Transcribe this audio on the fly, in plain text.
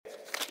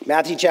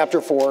Matthew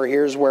chapter 4,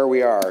 here's where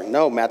we are.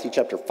 No, Matthew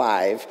chapter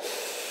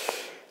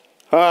 5.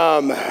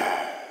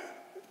 I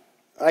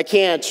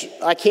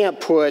can't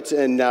put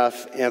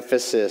enough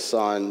emphasis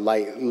on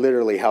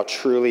literally how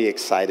truly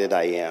excited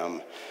I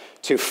am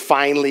to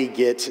finally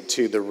get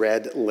to the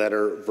red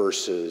letter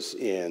verses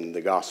in the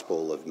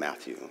Gospel of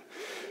Matthew.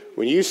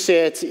 When you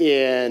sit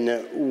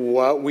in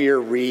what we are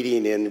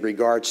reading in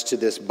regards to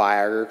this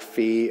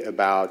biography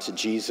about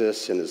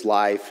Jesus and his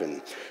life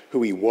and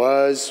who he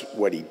was,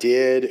 what he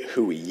did,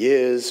 who he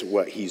is,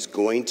 what he's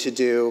going to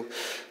do,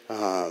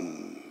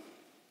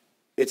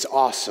 it's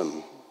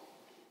awesome.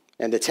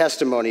 And the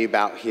testimony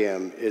about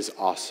him is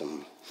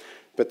awesome.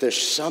 But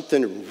there's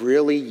something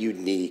really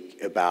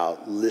unique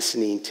about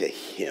listening to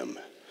him.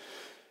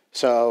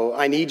 So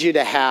I need you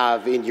to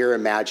have in your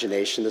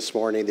imagination this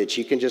morning that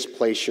you can just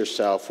place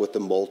yourself with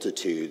the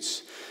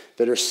multitudes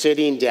that are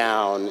sitting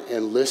down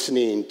and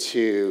listening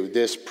to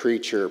this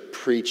preacher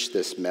preach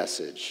this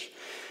message.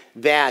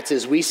 That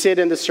as we sit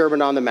in the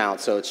Sermon on the Mount,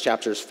 so it's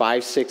chapters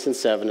 5, 6, and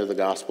 7 of the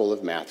Gospel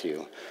of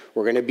Matthew,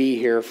 we're going to be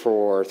here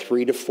for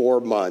 3 to 4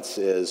 months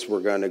as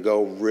we're going to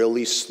go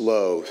really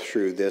slow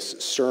through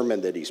this sermon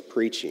that he's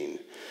preaching.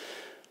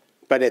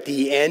 But at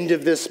the end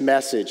of this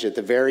message, at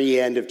the very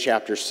end of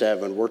chapter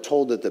 7, we're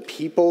told that the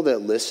people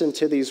that listen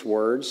to these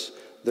words,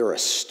 they're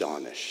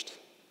astonished.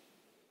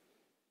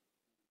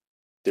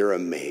 They're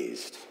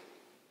amazed.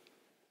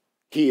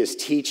 He is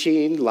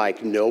teaching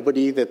like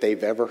nobody that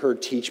they've ever heard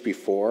teach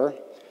before.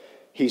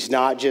 He's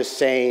not just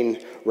saying,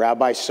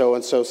 Rabbi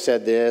so-and-so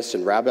said this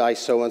and Rabbi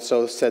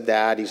so-and-so said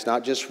that. He's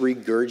not just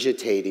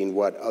regurgitating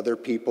what other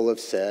people have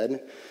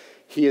said.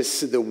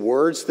 The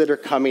words that are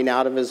coming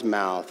out of his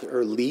mouth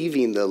are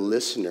leaving the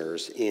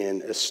listeners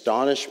in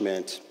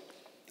astonishment,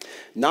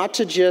 not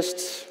to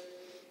just,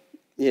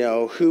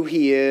 who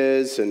he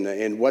is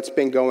and what's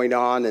been going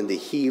on and the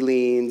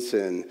healings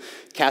and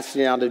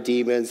casting out of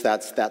demons.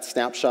 That's that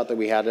snapshot that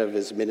we had of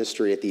his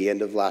ministry at the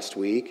end of last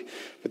week.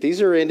 But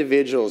these are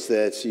individuals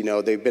that,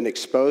 they've been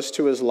exposed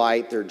to his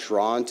light. They're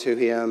drawn to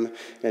him.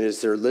 And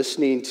as they're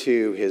listening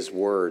to his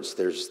words,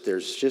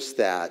 there's just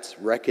that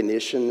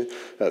recognition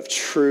of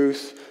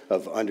truth,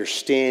 of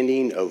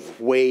understanding,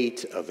 of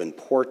weight, of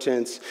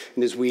importance.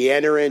 And as we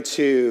enter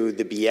into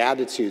the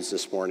Beatitudes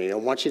this morning, I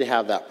want you to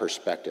have that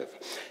perspective.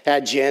 I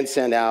had Jen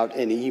send out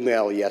an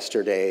email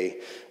yesterday,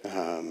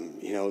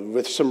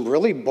 with some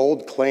really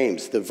bold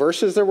claims. The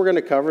verses that we're going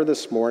to cover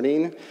this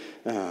morning,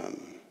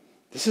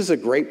 this is a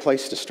great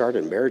place to start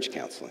in marriage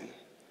counseling.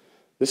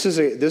 This is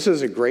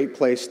a great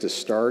place to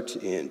start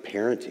in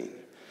parenting.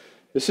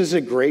 This is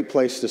a great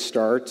place to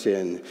start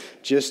in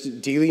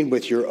just dealing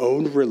with your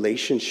own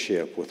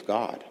relationship with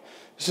God.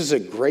 This is a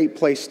great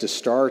place to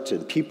start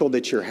in people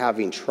that you're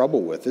having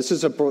trouble with. This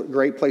is a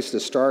great place to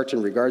start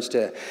in regards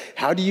to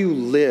how do you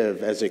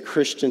live as a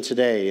Christian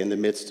today in the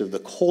midst of the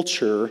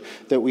culture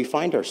that we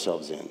find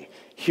ourselves in.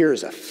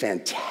 Here's a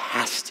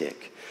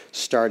fantastic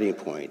starting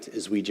point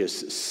as we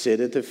just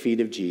sit at the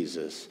feet of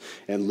Jesus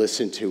and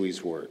listen to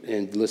his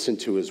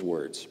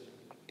words.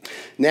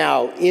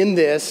 Now, in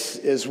this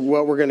is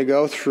what we're going to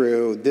go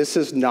through. This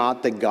is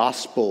not the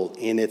gospel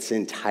in its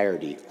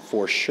entirety,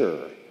 for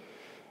sure.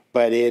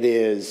 But it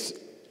is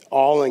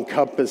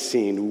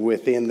all-encompassing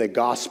within the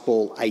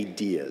gospel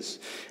ideas.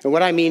 And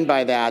what I mean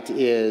by that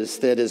is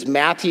that as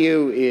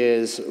Matthew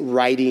is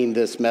writing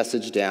this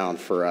message down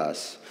for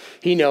us,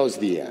 he knows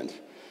the end.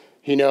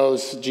 He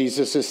knows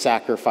Jesus'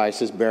 sacrifice,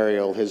 his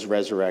burial, his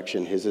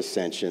resurrection, his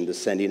ascension, the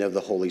sending of the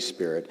Holy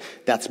Spirit.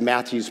 That's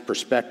Matthew's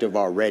perspective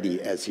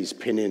already as he's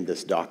penning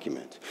this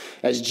document.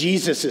 As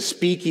Jesus is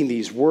speaking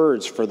these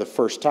words for the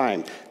first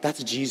time,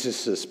 that's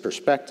Jesus'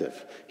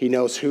 perspective. He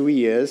knows who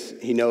he is.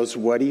 He knows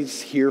what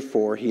he's here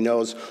for. He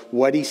knows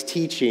what he's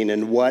teaching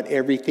and what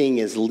everything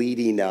is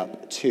leading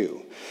up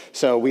to.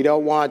 So we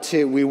want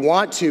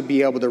to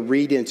be able to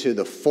read into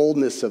the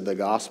fullness of the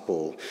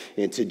gospel,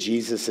 into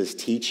Jesus'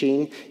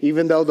 teaching,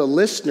 even though the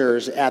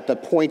listeners at the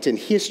point in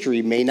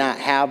history may not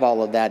have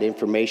all of that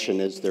information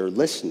as they're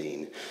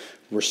listening.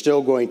 We're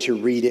still going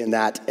to read in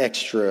that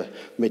extra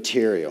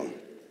material.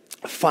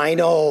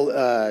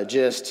 Final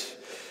just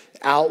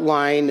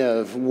outline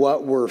of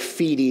what we're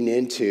feeding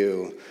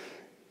into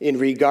in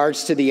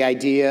regards to the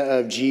idea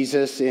of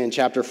Jesus in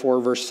chapter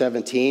 4, verse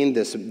 17,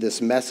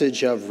 this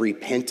message of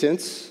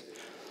repentance.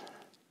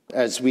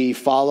 As we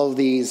follow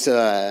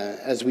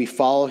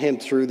him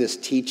through this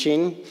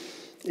teaching,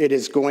 it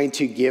is going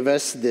to give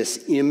us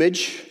this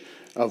image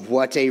of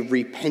what a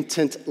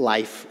repentant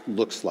life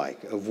looks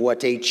like, of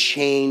what a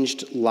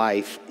changed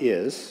life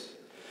is.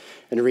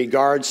 In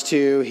regards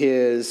to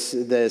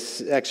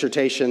this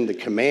exhortation, the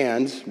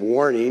command,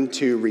 warning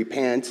to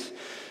repent,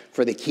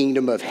 for the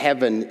kingdom of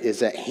heaven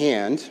is at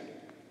hand,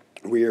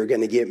 we are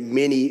going to get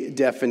many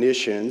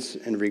definitions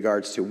in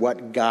regards to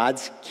what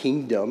God's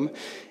kingdom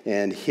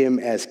and him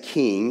as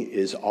king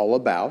is all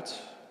about.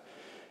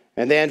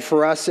 And then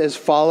for us as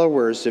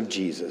followers of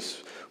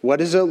Jesus, what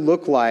does it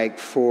look like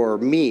for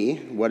me?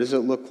 What does it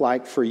look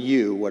like for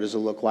you? What does it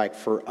look like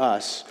for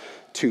us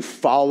to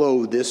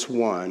follow this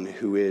one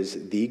who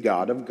is the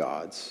God of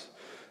gods,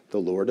 the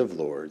Lord of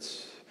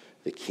lords,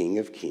 the King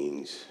of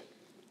kings,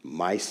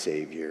 my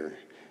Savior,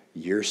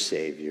 your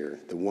Savior,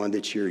 the one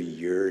that you're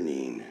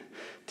yearning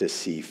to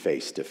see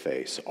face to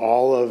face.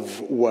 All of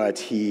what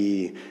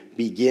he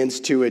begins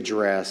to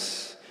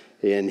address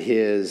in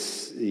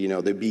his,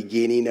 the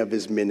beginning of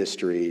his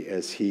ministry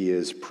as he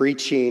is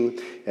preaching,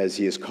 as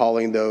he is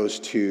calling those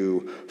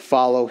to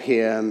follow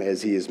him,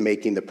 as he is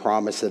making the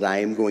promise that I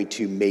am going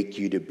to make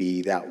you to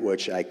be that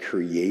which I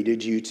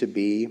created you to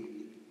be.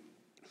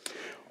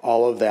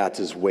 All of that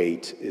is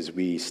weight as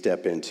we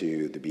step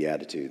into the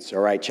Beatitudes. All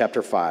right,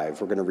 chapter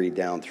 5, we're going to read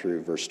down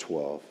through verse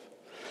 12.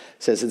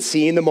 It says, "And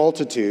seeing the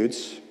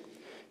multitudes,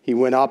 he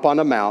went up on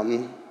a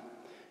mountain,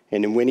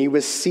 and when he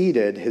was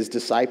seated, his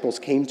disciples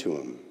came to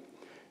him,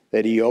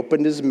 that he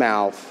opened his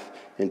mouth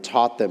and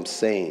taught them,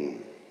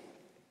 saying,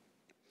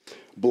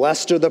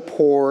 'Blessed are the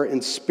poor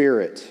in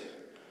spirit,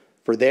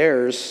 for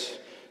theirs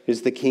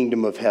is the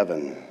kingdom of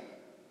heaven.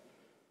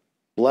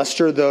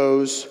 Blessed are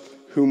those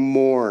who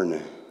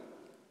mourn,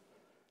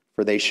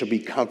 for they shall be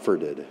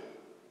comforted.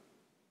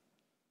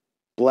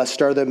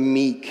 Blessed are the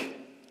meek,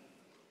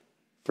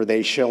 for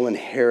they shall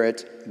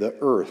inherit the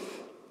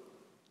earth.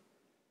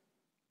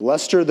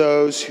 Blessed are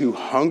those who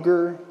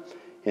hunger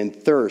and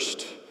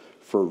thirst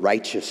for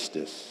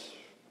righteousness,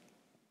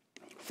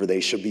 for they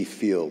shall be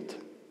filled.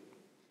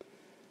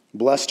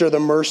 Blessed are the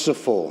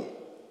merciful,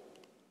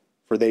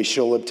 for they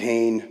shall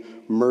obtain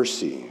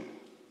mercy.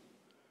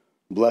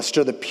 Blessed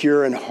are the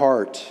pure in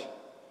heart,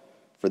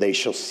 for they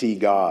shall see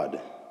God.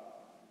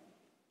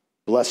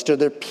 Blessed are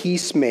the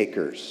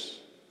peacemakers,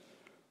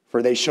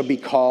 for they shall be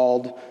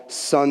called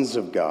sons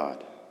of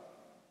God.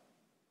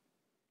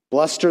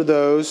 Blessed are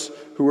those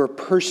who are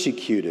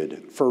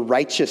persecuted for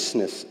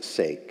righteousness'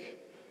 sake,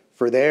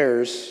 for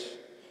theirs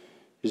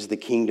is the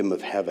kingdom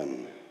of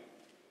heaven.'"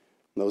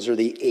 Those are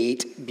the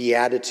 8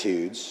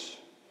 Beatitudes.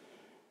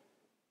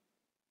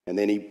 And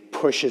then he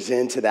pushes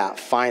into that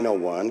final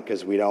one,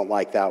 because we don't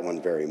like that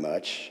one very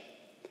much.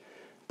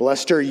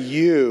 "Blessed are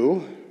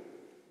you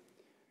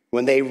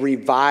when they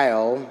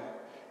revile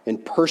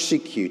and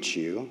persecute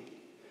you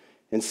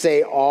and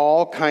say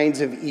all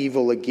kinds of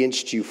evil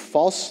against you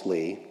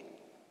falsely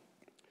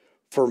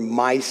for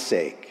my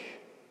sake.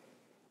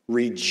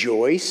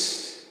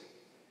 Rejoice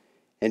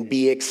and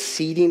be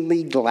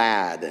exceedingly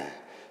glad."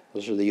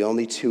 Those are the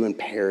only 2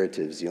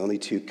 imperatives, the only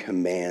 2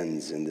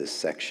 commands in this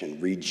section.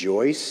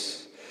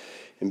 Rejoice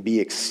and be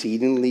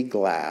exceedingly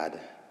glad,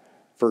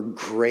 for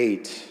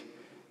great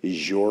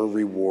is your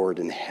reward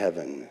in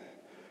heaven.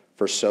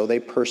 For so they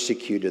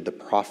persecuted the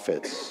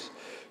prophets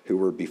who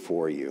were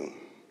before you.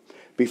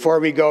 Before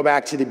we go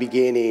back to the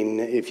beginning,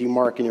 if you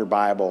mark in your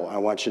Bible, I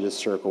want you to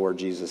circle where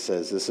Jesus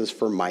says, "This is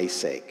for my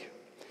sake."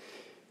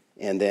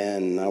 And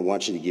then I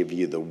want you to give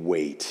you the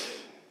weight.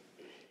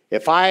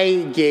 If I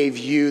gave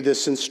you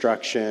this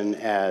instruction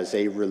as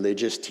a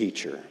religious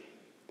teacher,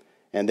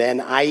 and then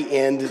I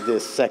end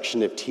this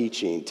section of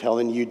teaching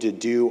telling you to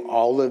do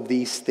all of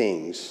these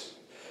things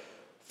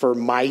for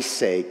my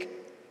sake,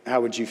 how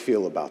would you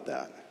feel about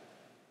that?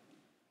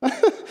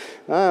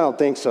 I don't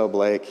think so,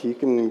 Blake. You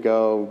can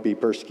go be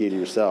persecuted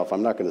yourself.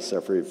 I'm not going to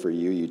suffer for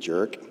you, you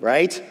jerk,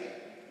 right?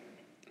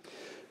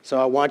 So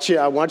I want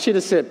you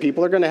to sit.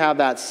 People are going to have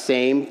that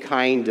same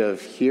kind of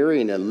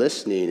hearing and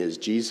listening as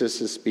Jesus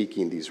is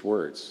speaking these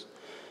words.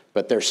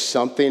 But there's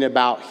something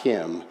about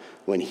him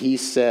when he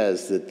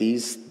says that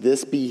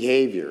this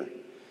behavior,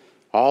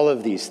 all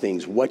of these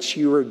things, what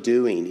you are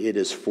doing, it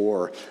is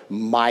for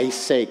my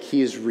sake.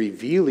 He is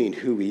revealing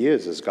who he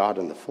is as God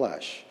in the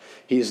flesh.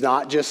 He is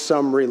not just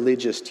some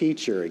religious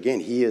teacher. Again,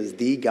 he is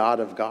the God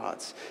of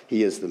gods.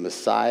 He is the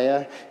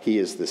Messiah. He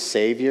is the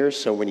Savior.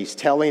 So when he's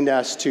telling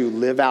us to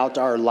live out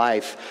our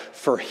life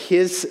for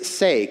his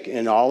sake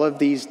in all of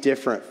these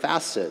different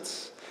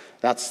facets,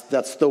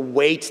 that's the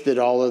weight that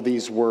all of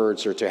these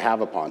words are to have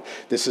upon.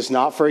 This is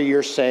not for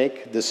your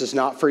sake. This is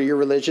not for your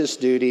religious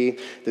duty.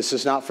 This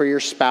is not for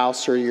your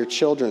spouse or your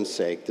children's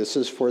sake. This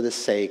is for the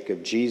sake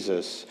of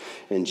Jesus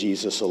and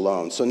Jesus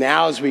alone. So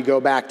now as we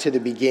go back to the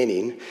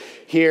beginning,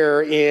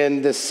 here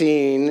in the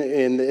scene,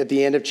 at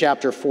the end of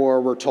chapter 4,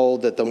 we're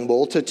told that the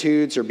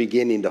multitudes are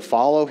beginning to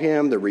follow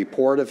him. The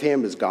report of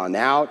him has gone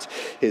out.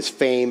 His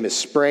fame is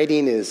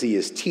spreading as he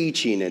is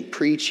teaching and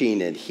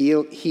preaching and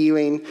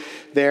healing.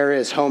 There,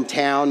 his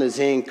hometown is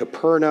in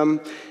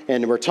Capernaum.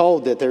 And we're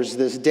told that there's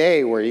this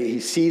day where he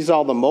sees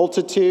all the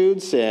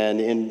multitudes,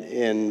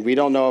 and we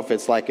don't know if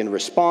it's like in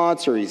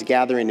response or he's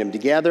gathering them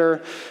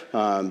together.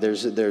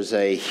 There's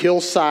a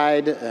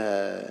hillside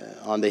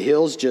on the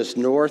hills just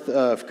north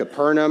of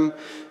Capernaum.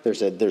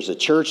 There's a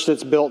church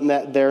that's built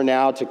there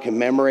now to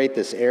commemorate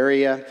this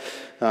area,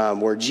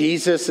 where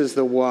Jesus is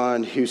the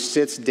one who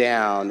sits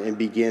down and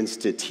begins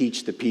to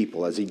teach the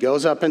people. As he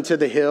goes up into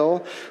the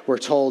hill, we're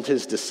told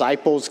his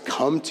disciples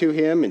come to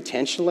him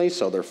intentionally,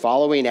 so they're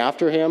following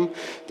after him.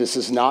 This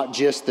is not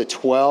just the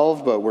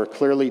 12, but we're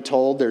clearly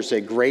told there's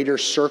a greater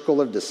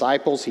circle of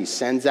disciples. He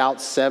sends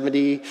out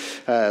 70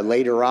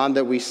 later on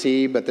that we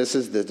see, but this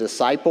is the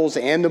disciples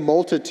and the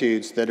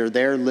multitudes that are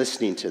there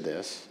listening to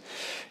this.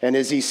 And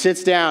as he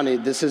sits down,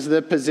 this is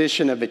the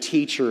position of a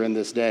teacher in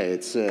this day.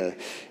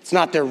 It's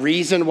not the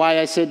reason why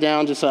I sit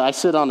down. Just I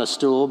sit on a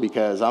stool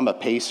because I'm a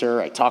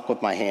pacer. I talk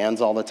with my hands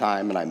all the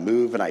time, and I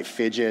move and I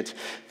fidget.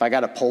 If I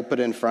got a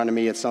pulpit in front of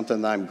me, it's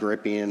something that I'm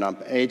gripping, and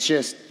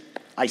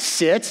I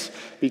sit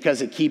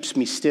because it keeps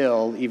me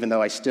still, even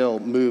though I still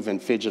move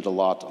and fidget a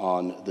lot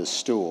on the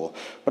stool.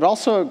 But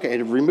also,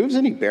 it removes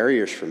any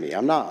barriers for me.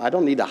 I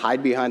don't need to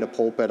hide behind a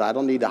pulpit. I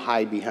don't need to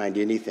hide behind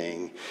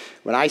anything.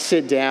 When I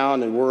sit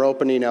down and we're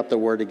opening up the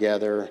Word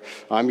together,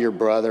 I'm your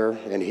brother,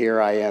 and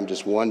here I am,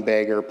 just one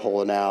beggar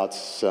pulling out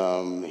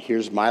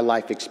here's my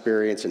life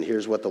experience, and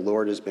here's what the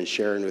Lord has been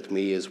sharing with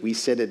me as we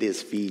sit at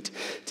his feet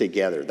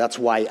together. That's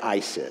why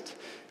I sit.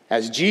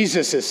 As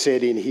Jesus is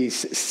sitting,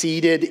 he's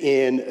seated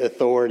in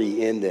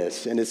authority in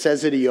this. And it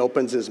says that he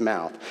opens his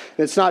mouth.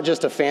 And it's not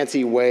just a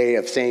fancy way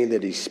of saying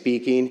that he's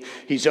speaking.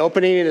 He's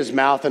opening his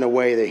mouth in a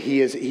way that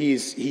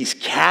he's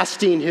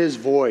casting his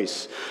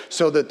voice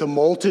so that the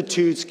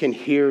multitudes can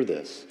hear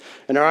this.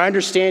 And our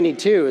understanding,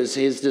 too, is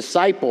his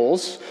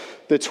disciples,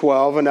 the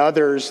 12 and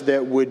others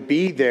that would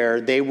be there,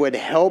 they would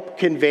help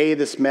convey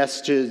this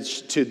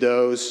message to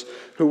those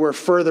who were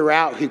further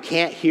out, who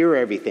can't hear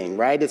everything,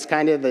 right? It's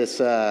kind of this,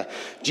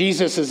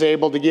 Jesus is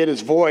able to get his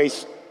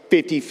voice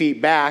 50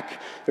 feet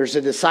back. There's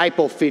a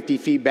disciple 50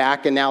 feet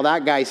back, and now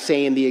that guy's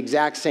saying the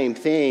exact same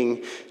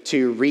thing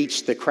to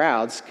reach the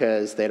crowds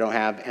because they don't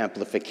have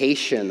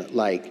amplification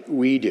like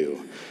we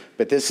do.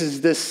 But this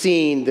is the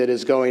scene that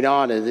is going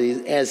on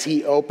as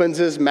he opens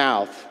his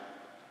mouth.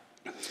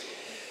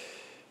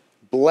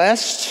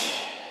 Blessed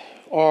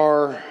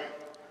are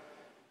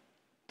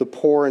the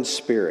poor in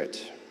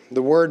spirit.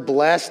 The word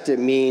blessed, it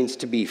means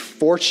to be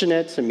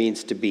fortunate. It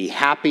means to be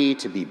happy,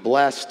 to be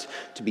blessed,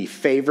 to be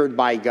favored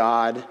by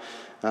God.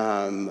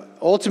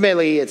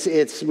 Ultimately,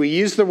 we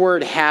use the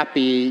word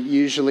happy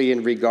usually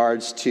in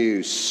regards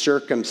to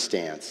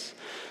circumstance.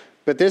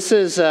 But this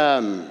is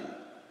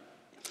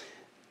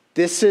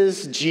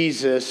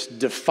Jesus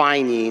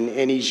defining,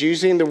 and he's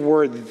using the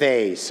word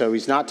they. So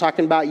he's not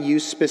talking about you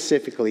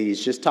specifically.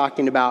 He's just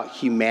talking about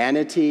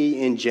humanity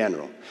in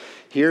general.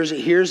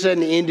 Here's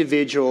an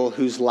individual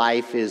whose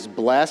life is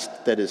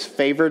blessed, that is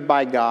favored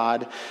by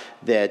God,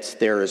 that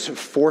there is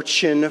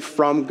fortune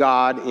from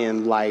God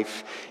in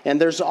life.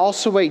 And there's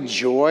also a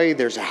joy,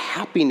 there's a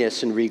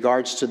happiness in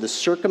regards to the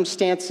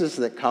circumstances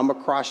that come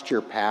across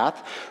your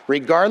path.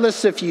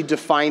 Regardless if you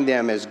define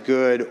them as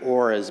good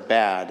or as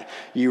bad,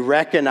 you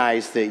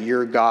recognize that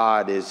your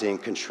God is in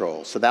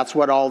control. So that's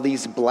what all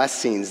these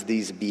blessings,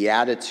 these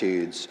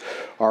Beatitudes,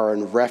 are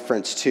in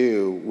reference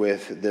to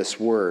with this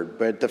word.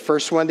 But the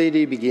first one that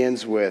he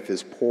begins with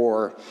is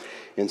poor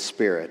in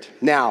spirit.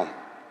 Now,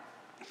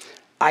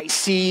 I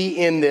see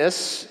in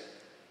this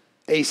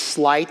a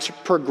slight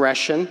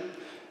progression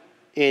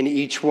in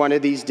each one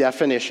of these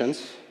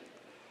definitions.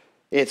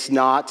 It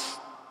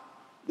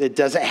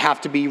doesn't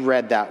have to be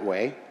read that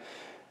way.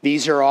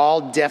 These are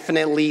all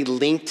definitely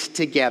linked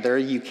together.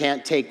 You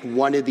can't take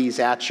one of these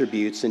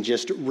attributes and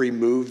just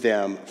remove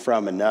them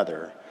from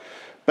another.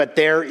 But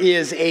there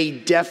is a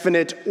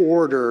definite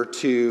order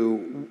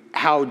to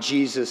how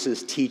Jesus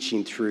is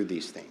teaching through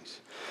these things.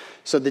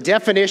 So the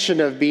definition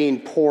of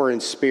being poor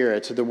in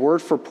spirit, the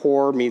word for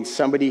poor means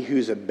somebody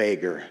who's a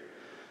beggar,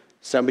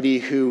 somebody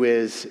who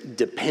is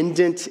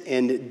dependent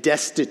and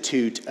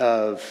destitute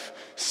of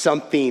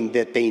something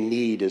that they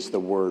need is the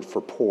word for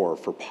poor,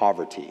 for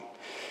poverty.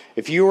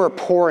 If you are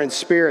poor in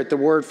spirit, the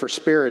word for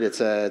spirit,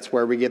 it's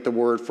where we get the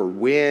word for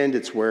wind,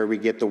 it's where we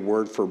get the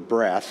word for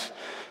breath.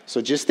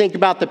 So just think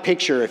about the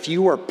picture. If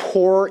you are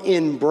poor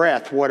in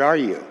breath, what are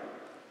you?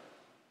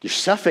 You're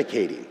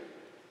suffocating.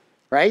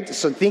 Right?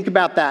 So think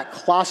about that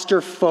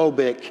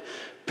claustrophobic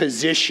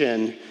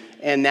position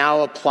and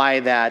now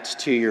apply that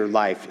to your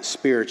life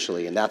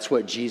spiritually. And that's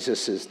what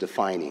Jesus is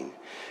defining.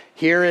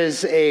 Here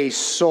is a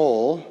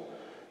soul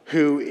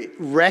who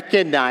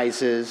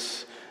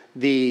recognizes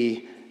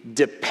the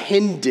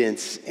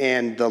dependence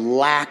and the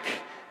lack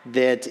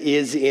that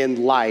is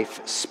in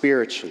life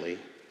spiritually.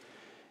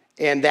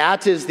 And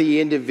that is the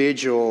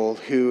individual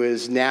who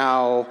is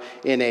now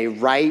in a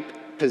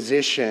ripe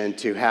position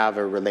to have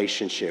a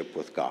relationship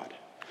with God.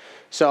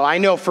 So I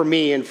know for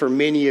me and for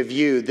many of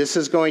you, this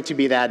is going to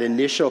be that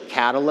initial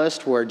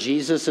catalyst where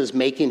Jesus is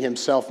making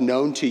himself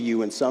known to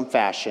you in some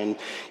fashion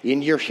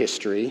in your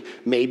history,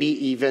 maybe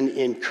even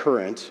in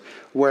current,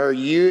 where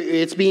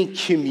it's being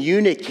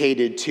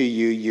communicated to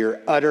you your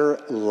utter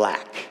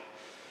lack.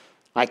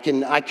 I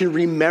can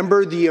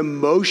remember the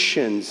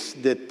emotions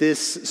that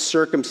this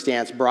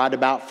circumstance brought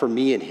about for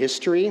me in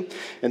history,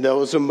 and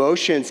those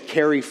emotions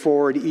carry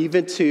forward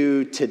even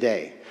to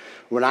today.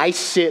 When I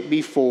sit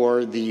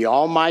before the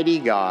Almighty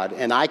God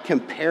and I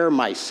compare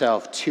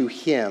myself to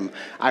him,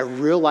 I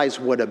realize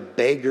what a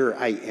beggar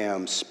I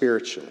am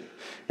spiritually.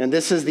 And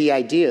this is the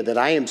idea that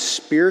I am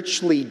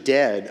spiritually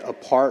dead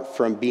apart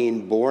from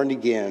being born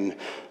again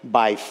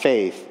by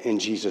faith in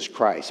Jesus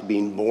Christ.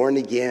 Being born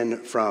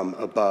again from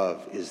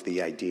above is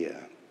the idea.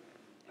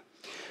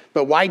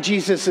 But why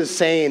Jesus is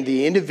saying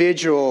the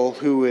individual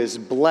who is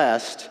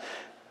blessed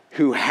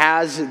who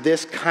has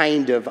this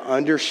kind of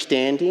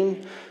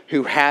understanding,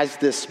 who has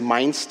this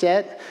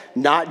mindset,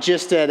 not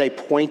just at a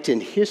point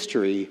in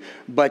history,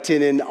 but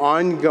in an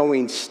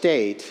ongoing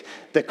state,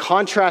 the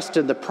contrast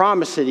and the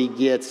promise that he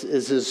gets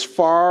is as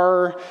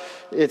far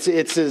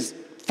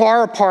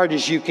apart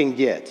as you can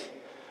get.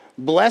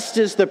 Blessed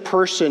is the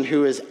person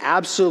who is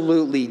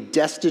absolutely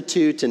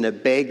destitute and a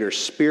beggar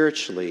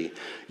spiritually.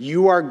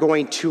 You are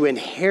going to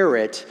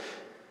inherit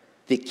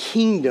the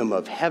kingdom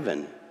of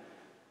heaven.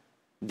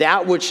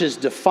 That which is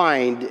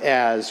defined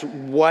as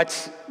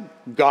what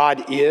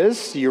God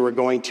is. You are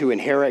going to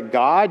inherit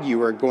God.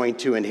 You are going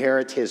to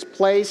inherit his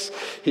place,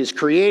 his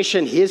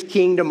creation, his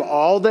kingdom.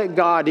 All that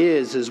God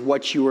is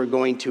what you are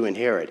going to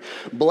inherit.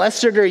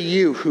 Blessed are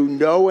you who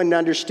know and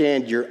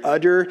understand your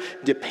utter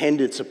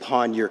dependence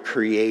upon your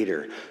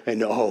Creator.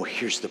 And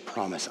here's the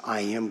promise. I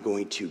am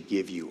going to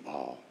give you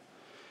all.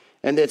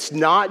 And it's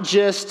not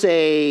just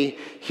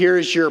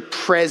here's your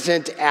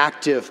present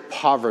active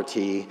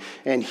poverty,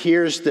 and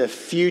here's the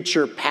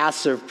future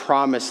passive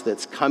promise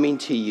that's coming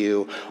to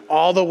you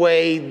all the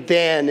way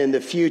then in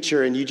the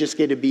future, and you just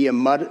get to be a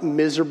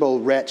miserable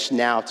wretch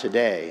now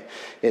today.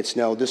 It's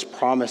no, this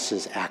promise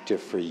is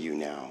active for you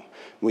now.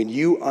 When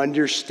you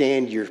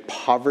understand your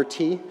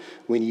poverty,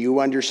 when you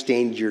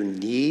understand your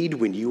need,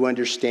 when you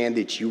understand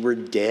that you were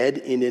dead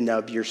in and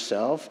of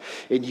yourself,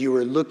 and you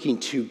are looking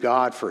to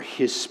God for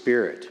his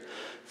Spirit,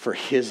 for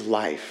his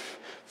life,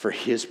 for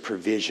his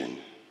provision,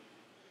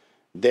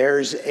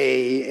 there's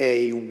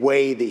a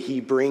way that he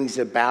brings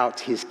about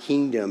his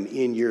kingdom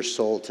in your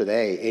soul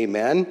today.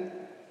 Amen?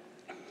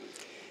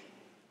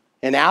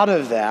 And out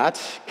of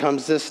that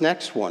comes this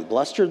next one.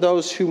 Blessed are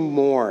those who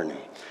mourn.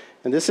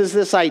 And this is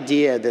this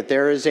idea that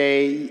there is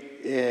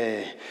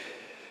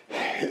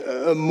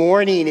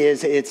mourning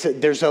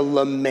there's a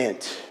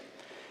lament.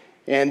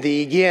 And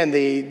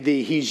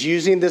he's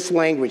using this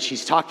language.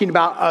 He's talking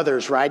about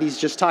others, right? He's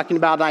just talking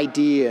about an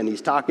idea, and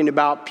he's talking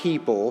about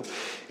people.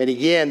 And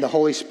again, the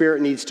Holy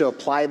Spirit needs to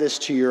apply this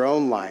to your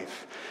own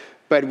life.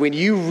 But when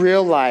you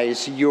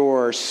realize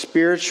your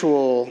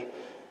spiritual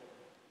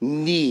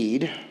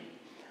need,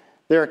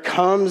 there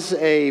comes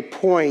a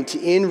point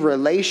in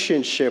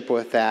relationship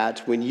with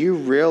that when you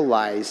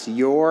realize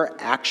your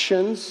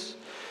actions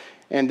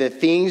and the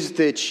things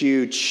that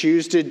you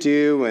choose to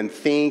do and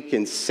think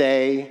and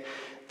say,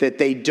 that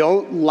they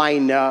don't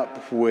line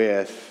up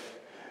with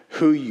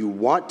who you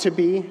want to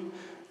be.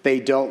 They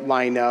don't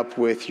line up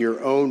with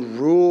your own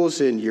rules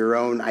and your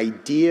own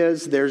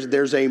ideas.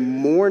 There's a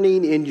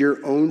mourning in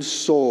your own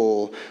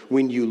soul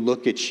when you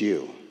look at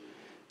you.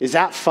 Is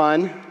that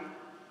fun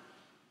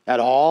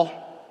at all?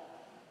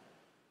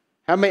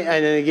 How many?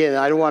 And again,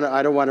 I don't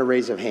want to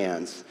raise of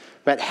hands,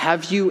 but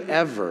have you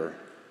ever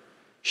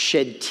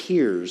shed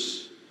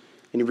tears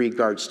in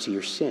regards to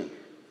your sin?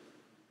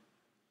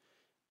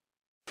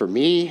 For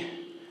me,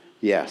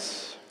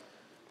 yes.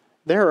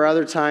 There are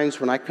other times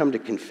when I come to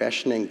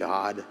confession in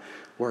God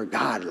where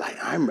God,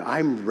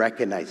 I'm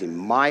recognizing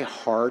my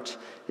heart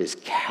is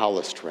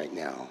calloused right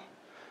now.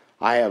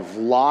 I have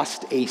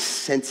lost a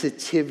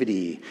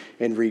sensitivity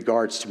in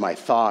regards to my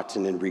thoughts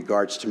and in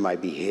regards to my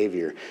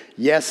behavior.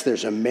 Yes,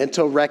 there's a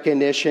mental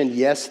recognition.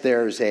 Yes,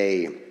 there's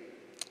a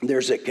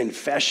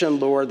confession,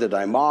 Lord, that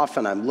I'm off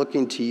and I'm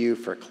looking to you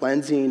for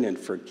cleansing and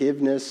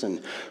forgiveness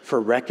and for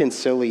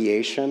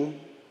reconciliation.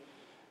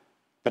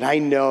 But I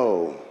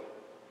know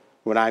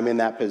when I'm in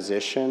that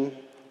position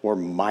where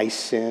my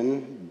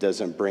sin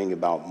doesn't bring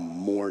about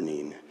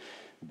mourning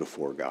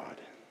before God.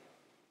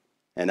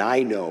 And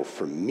I know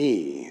for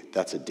me,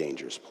 that's a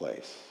dangerous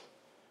place.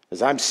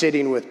 As I'm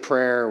sitting with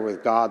prayer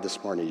with God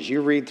this morning, as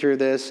you read through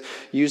this,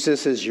 use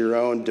this as your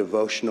own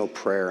devotional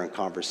prayer and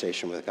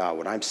conversation with God.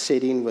 When I'm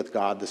sitting with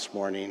God this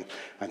morning,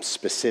 I'm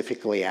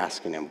specifically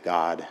asking him,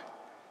 God,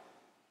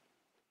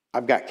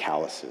 I've got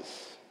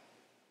calluses,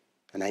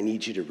 and I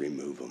need you to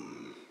remove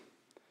them.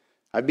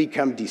 I've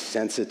become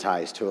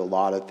desensitized to a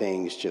lot of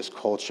things just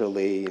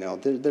culturally.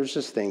 There's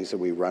just things that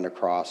we run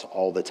across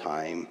all the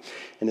time,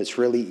 and it's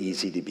really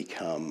easy to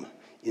become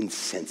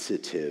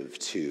insensitive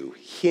to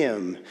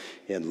him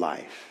in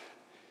life.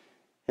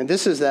 And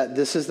this is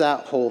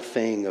that whole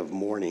thing of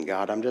mourning.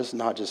 God, I'm just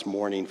not just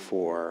mourning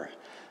for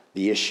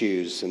the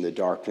issues and the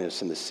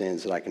darkness and the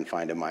sins that I can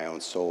find in my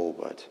own soul,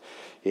 but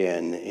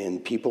in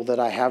people that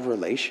I have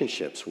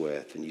relationships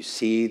with. And you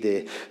see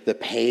the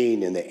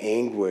pain and the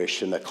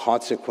anguish and the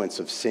consequence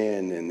of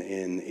sin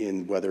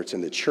in whether it's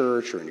in the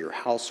church or in your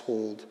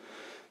household.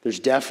 There's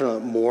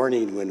definite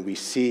mourning when we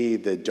see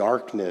the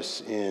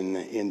darkness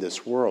in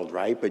this world,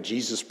 right? But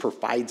Jesus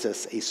provides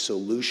us a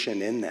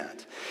solution in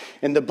that.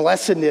 And the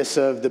blessedness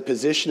of the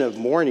position of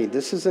mourning,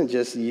 this isn't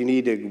just you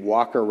need to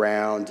walk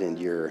around and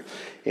you're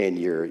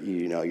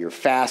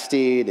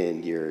fasting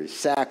and your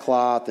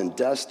sackcloth and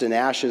dust and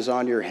ashes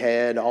on your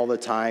head all the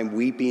time,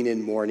 weeping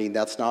and mourning.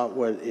 That's not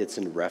what it's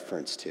in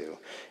reference to.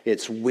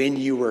 It's when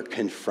you were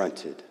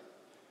confronted,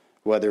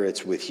 whether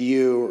it's with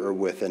you or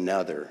with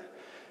another.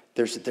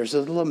 There's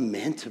a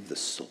lament of the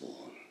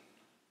soul.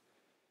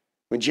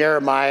 When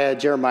Jeremiah,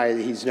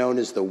 he's known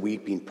as the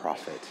weeping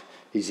prophet.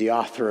 He's the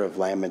author of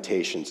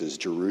Lamentations as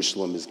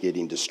Jerusalem is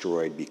getting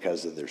destroyed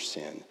because of their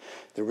sin.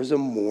 There was a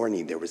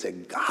mourning. There was a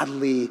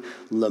godly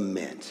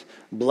lament.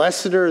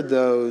 Blessed are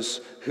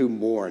those who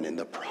mourn. And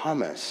the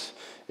promise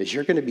is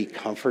you're going to be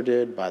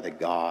comforted by the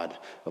God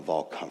of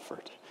all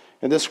comfort.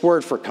 And this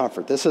word for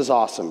comfort, this is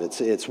awesome.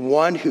 It's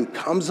one who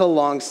comes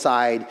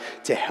alongside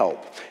to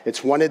help.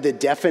 It's one of the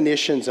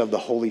definitions of the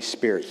Holy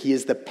Spirit. He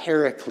is the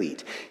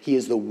paraclete. He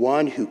is the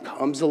one who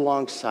comes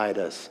alongside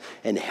us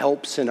and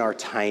helps in our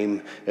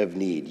time of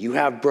need. You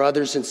have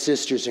brothers and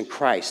sisters in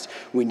Christ.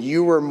 When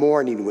you are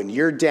mourning, when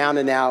you're down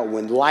and out,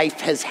 when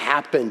life has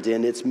happened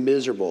and it's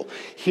miserable,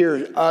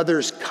 hear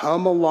others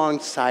come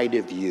alongside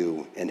of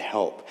you and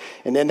help.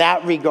 And in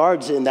that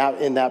regards, in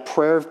that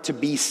prayer to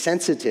be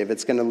sensitive,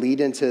 it's going to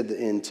lead into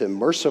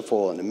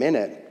merciful in a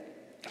minute.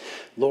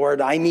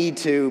 Lord, I need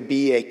to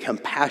be a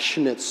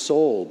compassionate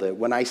soul, that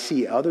when I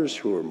see others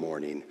who are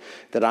mourning,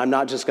 that I'm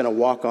not just going to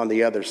walk on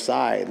the other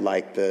side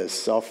like the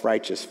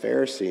self-righteous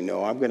Pharisee.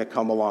 No, I'm going to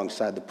come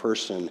alongside the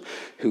person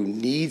who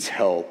needs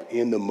help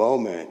in the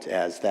moment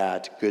as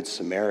that Good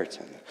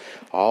Samaritan.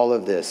 All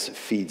of this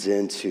feeds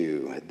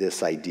into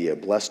this idea.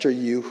 Blessed are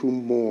you who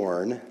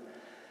mourn.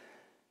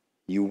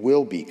 You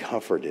will be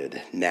comforted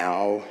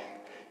now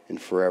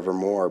and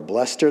forevermore.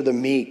 Blessed are the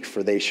meek,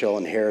 for they shall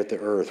inherit the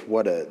earth.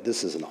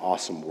 This is an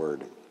awesome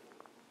word.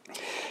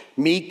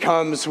 Meek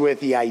comes with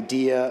the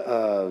idea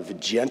of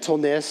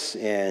gentleness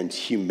and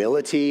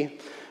humility.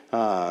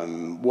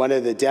 One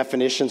of the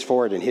definitions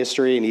for it in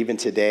history and even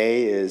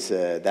today is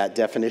that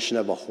definition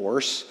of a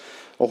horse.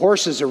 A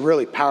horse is a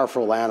really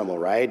powerful animal,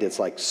 right? It's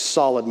like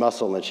solid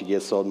muscle unless you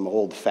get some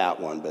old fat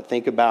one. But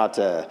think about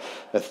a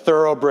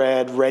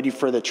thoroughbred, ready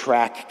for the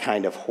track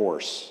kind of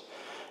horse.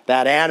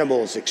 That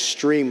animal is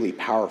extremely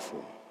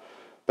powerful.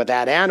 But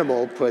that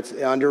animal puts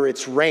under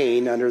its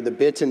rein, under the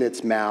bit in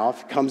its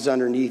mouth, comes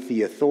underneath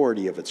the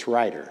authority of its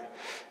rider.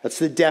 That's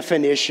the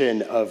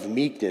definition of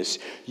meekness.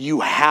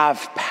 You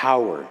have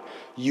power.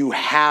 You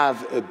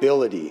have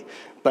ability.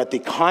 But the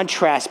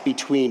contrast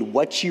between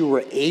what you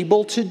were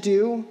able to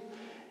do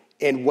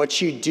and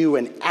what you do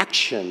in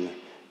action,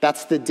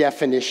 that's the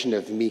definition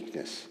of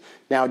meekness.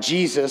 Now,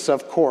 Jesus,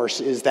 of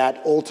course, is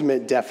that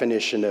ultimate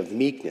definition of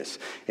meekness.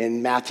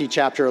 In Matthew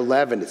chapter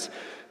 11, it's,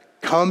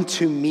 come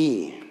to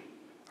me.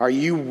 Are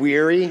you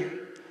weary?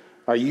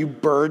 Are you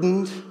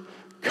burdened?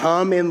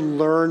 Come and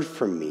learn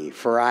from me,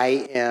 for I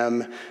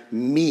am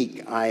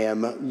meek, I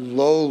am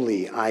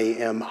lowly, I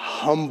am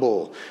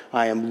humble,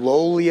 I am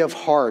lowly of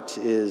heart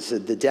is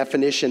the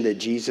definition that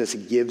Jesus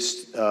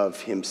gives of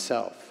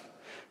himself.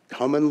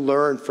 Come and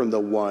learn from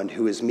the one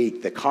who is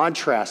meek. The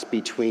contrast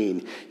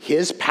between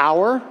his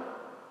power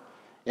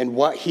and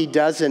what he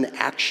does in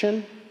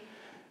action,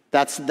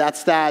 that's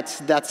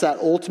that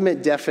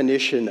ultimate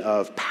definition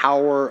of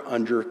power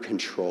under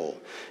control.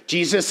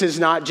 Jesus is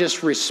not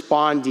just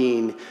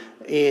responding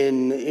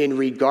in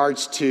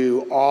regards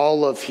to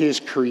all of his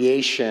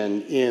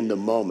creation in the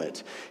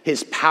moment.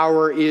 His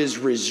power is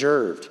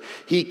reserved.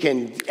 He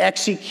can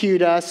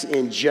execute us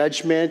in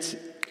judgment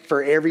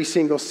for every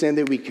single sin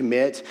that we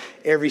commit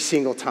every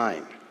single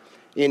time.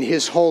 In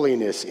his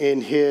holiness,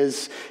 in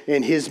his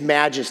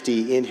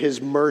majesty, in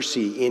his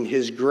mercy, in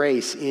his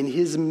grace, in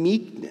his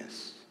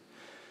meekness.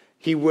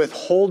 He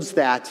withholds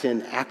that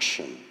in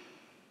action.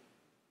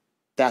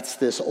 That's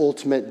this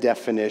ultimate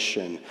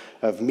definition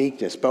of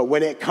meekness. But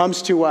when it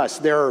comes to us,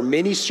 there are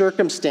many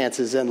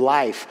circumstances in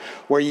life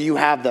where you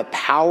have the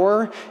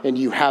power and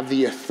you have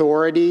the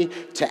authority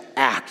to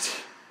act,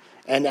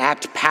 and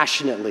act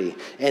passionately,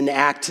 and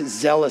act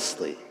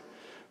zealously.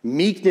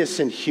 Meekness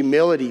and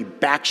humility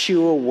backs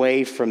you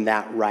away from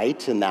that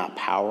right and that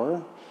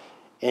power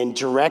and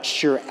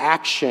directs your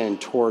action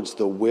towards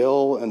the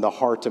will and the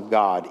heart of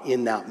God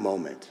in that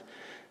moment.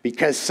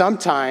 Because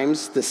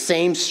sometimes the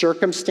same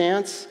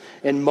circumstance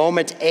in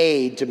moment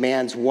A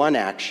demands one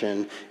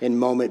action, in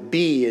moment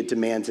B it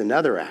demands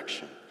another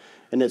action.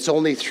 And it's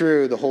only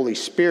through the Holy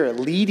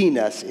Spirit leading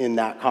us in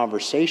that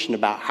conversation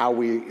about how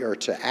we are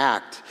to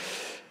act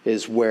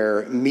is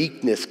where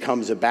meekness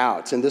comes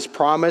about. And this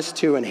promise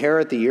to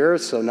inherit the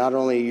earth, so not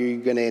only are you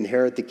going to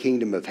inherit the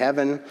kingdom of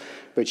heaven,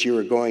 but you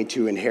are going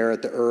to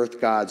inherit the earth,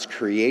 God's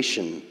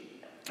creation.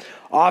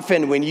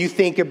 Often when you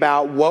think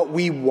about what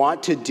we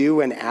want to do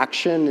in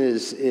action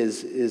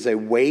is a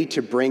way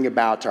to bring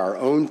about our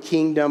own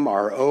kingdom,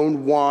 our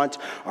own want,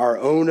 our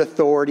own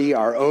authority,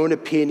 our own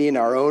opinion,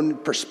 our own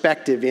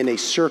perspective in a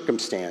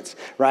circumstance,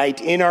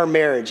 right? In our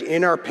marriage,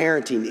 in our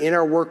parenting, in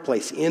our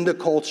workplace, in the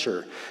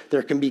culture,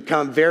 there can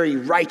become very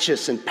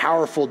righteous and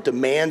powerful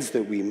demands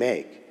that we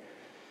make.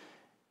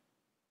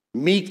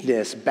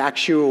 Meekness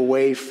backs you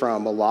away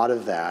from a lot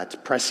of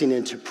that, pressing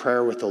into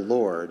prayer with the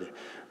Lord,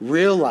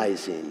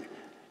 realizing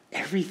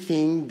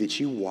everything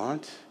that you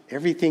want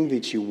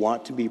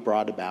to be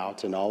brought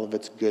about and all of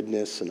its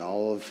goodness and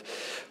all of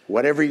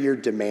whatever your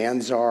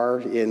demands are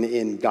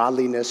in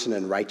godliness and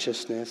in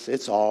righteousness,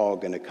 it's all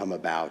going to come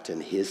about in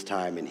his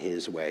time and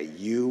his way.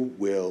 You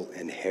will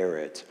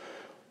inherit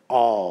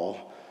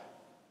all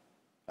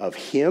of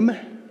him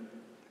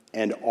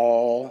and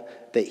all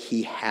that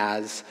he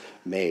has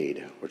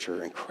made, which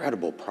are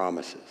incredible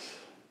promises.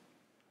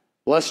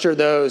 Blessed are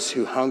those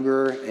who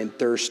hunger and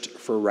thirst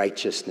for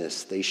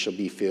righteousness. They shall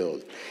be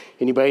filled.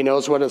 Anybody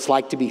knows what it's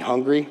like to be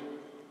hungry?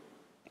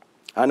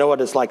 I know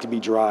what it's like to be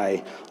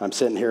dry. I'm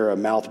sitting here a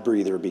mouth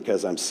breather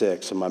because I'm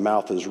sick, so my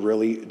mouth is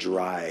really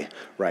dry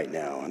right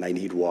now, and I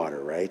need water,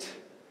 right?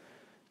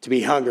 To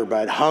be hungry,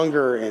 but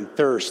hunger and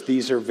thirst,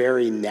 these are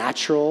very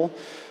natural,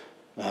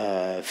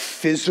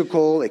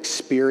 physical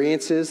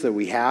experiences that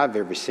we have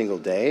every single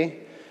day.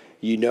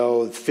 You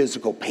know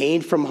physical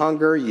pain from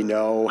hunger. You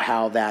know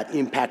how that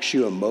impacts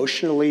you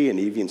emotionally and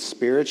even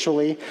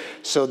spiritually.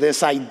 So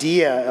this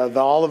idea of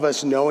all of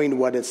us knowing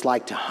what it's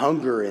like to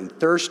hunger and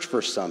thirst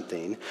for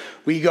something,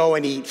 we go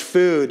and eat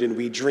food and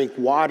we drink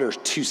water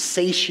to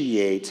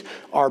satiate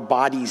our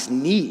body's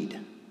need.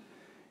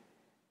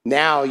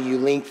 Now you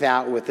link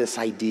that with this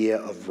idea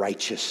of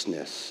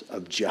righteousness,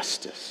 of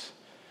justice.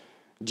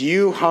 Do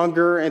you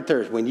hunger and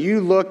thirst? When you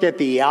look at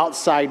the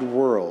outside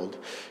world,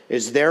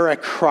 is there a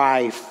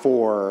cry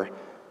for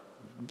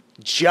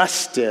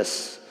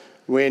justice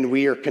when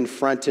we are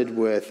confronted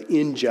with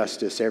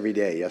injustice every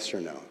day? Yes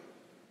or no?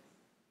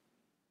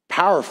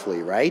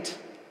 Powerfully, right?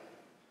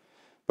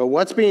 But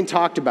what's being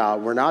talked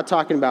about, we're not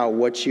talking about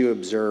what you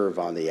observe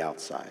on the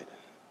outside.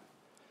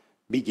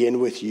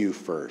 Begin with you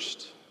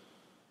first.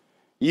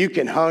 You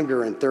can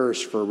hunger and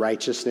thirst for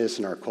righteousness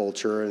in our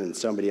culture and in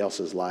somebody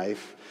else's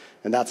life.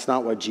 And that's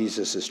not what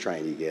Jesus is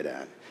trying to get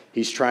at.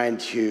 He's trying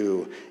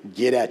to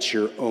get at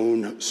your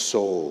own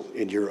soul,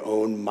 in your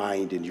own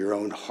mind, in your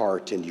own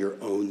heart, in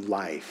your own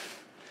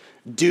life.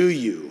 Do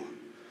you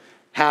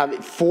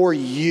have for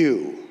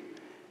you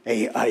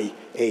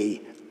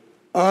a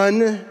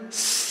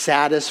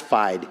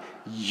unsatisfied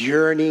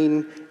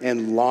yearning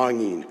and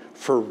longing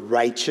for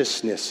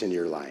righteousness in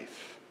your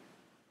life?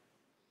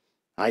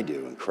 I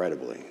do,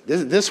 incredibly.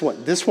 This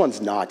one's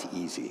not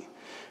easy.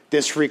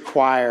 This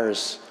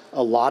requires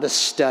a lot of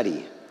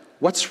study.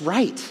 What's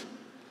right?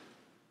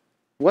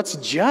 What's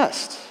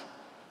just?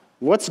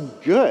 What's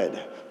good?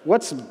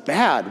 What's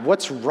bad?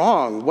 What's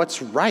wrong?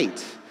 What's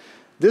right?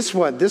 This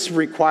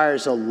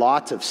requires a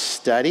lot of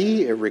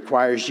study. It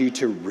requires you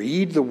to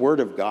read the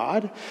Word of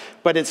God,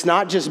 but it's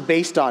not just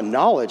based on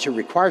knowledge. It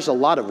requires a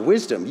lot of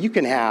wisdom. You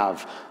can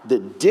have the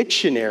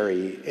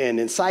dictionary and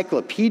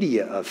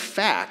encyclopedia of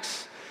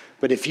facts,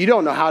 but if you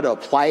don't know how to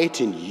apply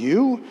it in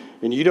you,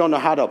 and you don't know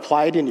how to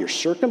apply it in your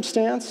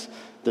circumstance,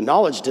 the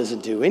knowledge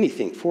doesn't do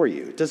anything for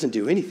you. It doesn't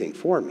do anything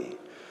for me.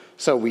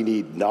 So we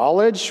need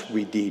knowledge,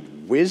 we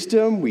need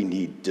wisdom, we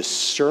need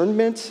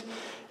discernment.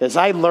 As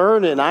I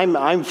learn, and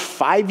I'm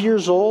 5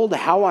 years old,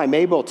 how I'm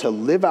able to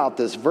live out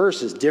this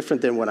verse is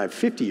different than when I'm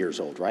 50 years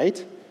old,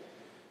 right?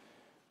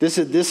 This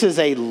is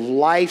a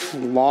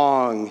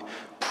lifelong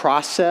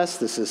process.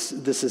 This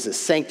is a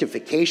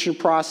sanctification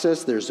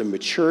process. There's a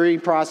maturity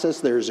process.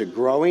 There's a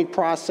growing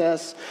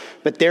process.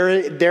 But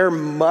there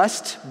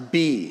must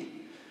be,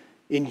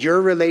 in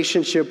your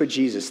relationship with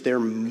Jesus,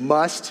 there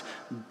must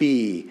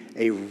be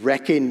a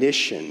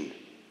recognition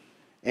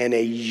and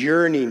a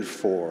yearning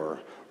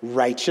for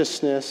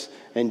righteousness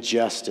and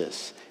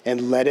justice.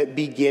 And let it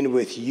begin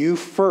with you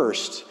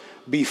first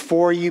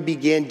before you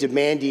begin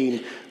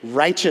demanding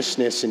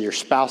righteousness in your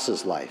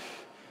spouse's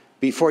life,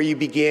 before you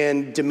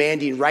begin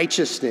demanding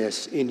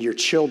righteousness in your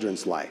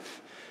children's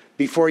life,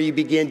 before you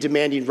begin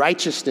demanding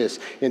righteousness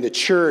in the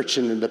church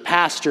and in the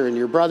pastor and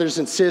your brothers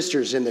and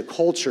sisters in the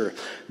culture.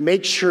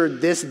 Make sure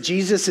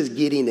Jesus is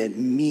getting at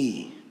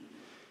me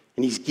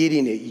and he's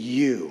getting at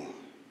you.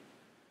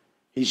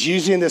 He's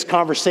using this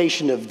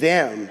conversation of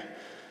them,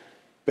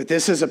 but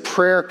this is a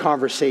prayer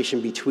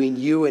conversation between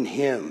you and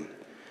him.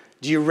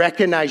 Do you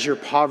recognize your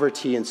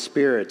poverty in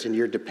spirit and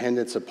your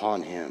dependence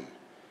upon him?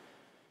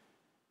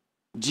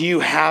 Do you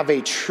have a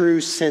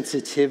true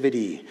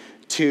sensitivity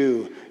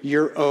to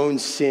your own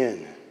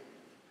sin,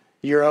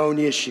 your own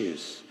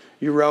issues,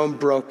 your own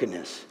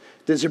brokenness?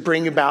 Does it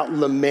bring about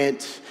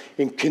lament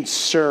and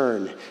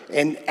concern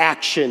and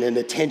action and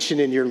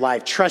attention in your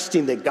life,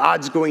 trusting that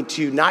God's going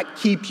to not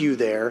keep you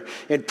there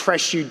and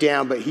press you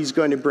down, but he's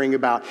going to bring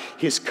about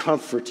his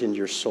comfort in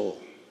your soul?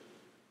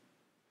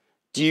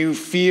 Do you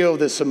feel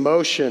this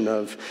emotion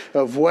of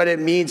what it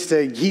means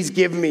he's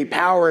given me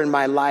power in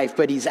my life,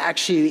 but he's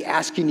actually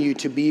asking you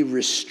to be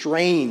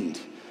restrained?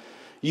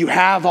 You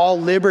have all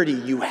liberty,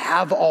 you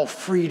have all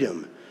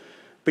freedom,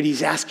 but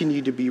he's asking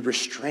you to be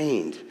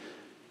restrained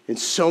in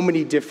so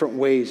many different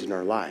ways in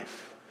our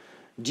life.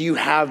 Do you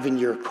have in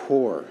your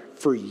core,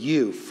 for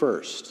you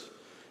first,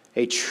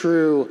 a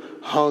true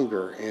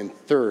hunger and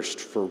thirst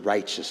for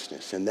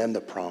righteousness, and then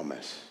the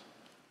promise?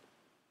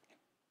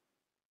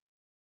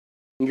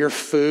 Your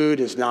food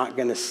is not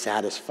going to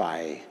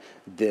satisfy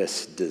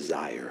this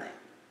desire.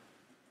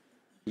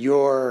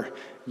 Even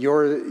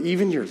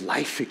your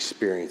life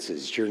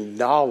experiences, your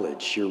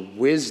knowledge, your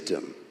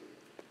wisdom,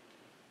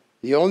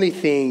 the only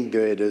thing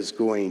that is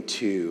going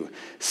to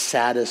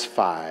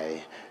satisfy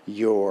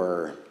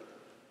your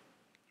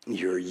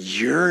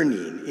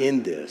yearning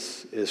in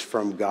this is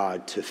from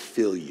God to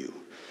fill you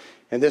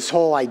And this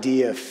whole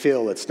idea of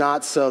fill, it's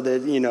not so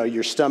that,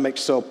 your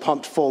stomach's so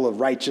pumped full of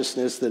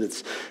righteousness that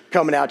it's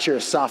coming out your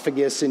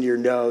esophagus and your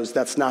nose.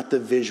 That's not the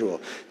visual.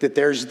 That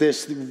there's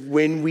this,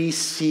 when we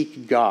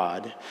seek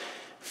God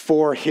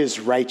for his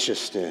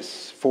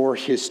righteousness, for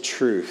his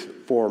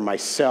truth, for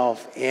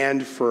myself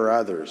and for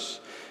others,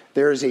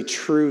 there is a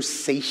true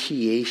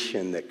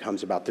satiation that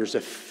comes about. There's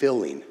a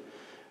filling.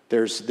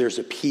 There's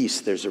a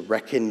peace. There's a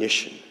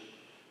recognition.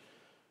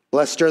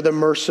 Blessed are the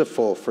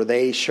merciful, for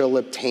they shall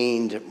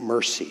obtain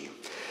mercy.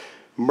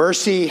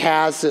 Mercy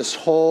has this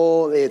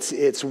whole,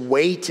 its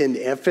weight and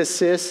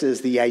emphasis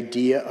is the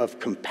idea of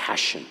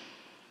compassion.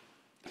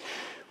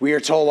 We are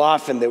told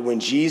often that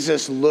when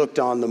Jesus looked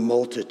on the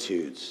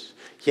multitudes,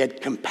 he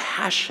had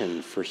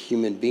compassion for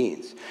human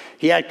beings.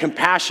 He had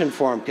compassion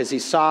for them because he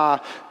saw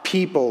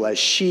people as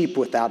sheep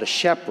without a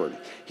shepherd.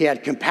 He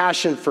had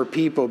compassion for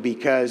people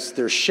because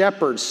their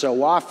shepherds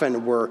so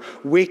often were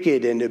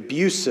wicked and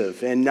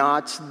abusive and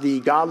not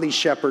the godly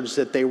shepherds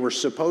that they were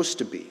supposed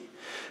to be.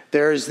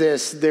 There's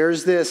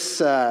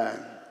this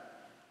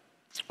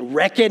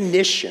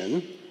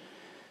recognition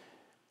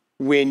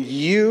when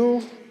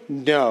you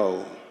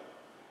know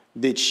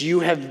that you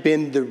have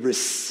been the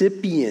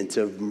recipient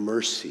of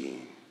mercy.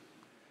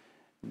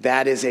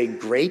 That is a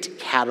great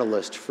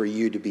catalyst for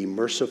you to be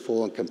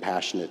merciful and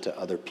compassionate to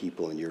other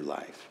people in your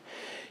life.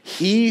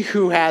 He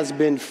who has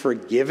been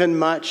forgiven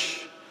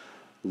much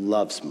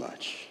loves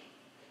much.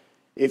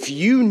 If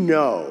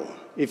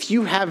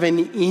you have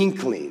an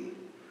inkling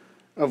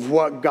of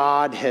what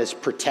God has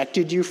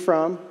protected you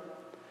from,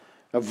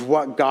 of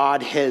what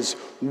God has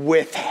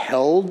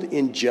withheld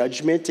in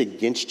judgment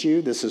against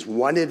you. This is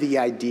one of the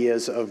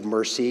ideas of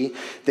mercy,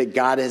 that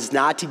God has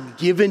not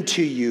given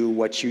to you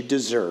what you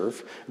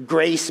deserve.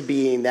 Grace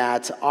being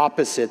that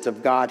opposite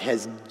of God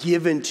has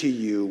given to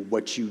you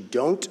what you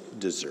don't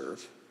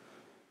deserve.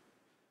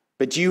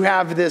 But do you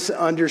have this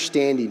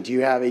understanding? Do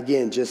you have,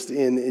 again, just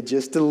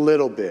a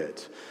little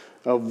bit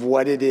of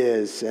what it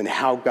is and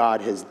how God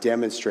has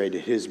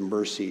demonstrated his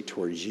mercy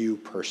towards you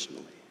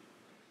personally?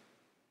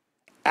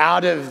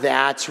 Out of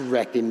that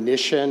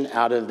recognition,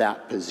 out of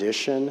that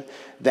position,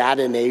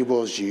 that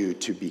enables you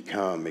to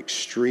become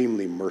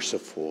extremely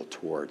merciful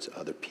towards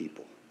other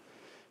people.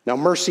 Now,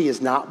 mercy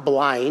is not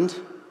blind.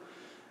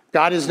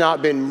 God has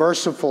not been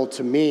merciful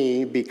to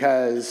me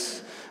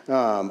because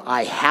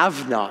I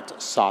have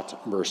not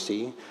sought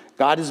mercy.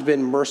 God has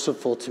been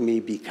merciful to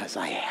me because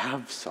I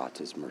have sought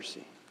his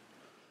mercy.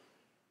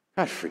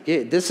 God,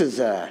 forget, this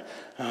is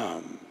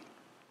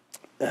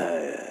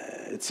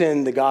it's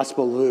in the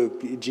Gospel of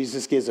Luke.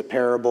 Jesus gives a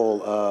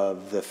parable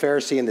of the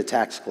Pharisee and the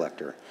tax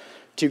collector.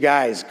 Two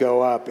guys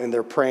go up and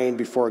they're praying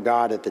before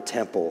God at the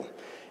temple.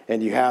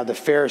 And you have the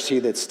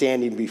Pharisee that's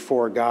standing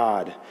before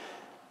God,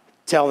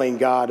 telling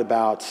God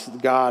about,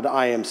 God,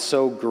 I am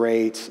so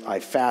great. I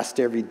fast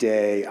every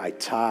day. I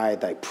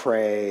tithe. I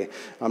pray.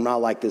 I'm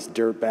not like this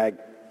dirtbag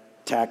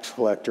tax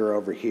collector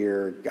over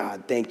here.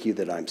 God, thank you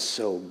that I'm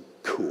so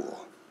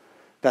cool.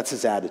 That's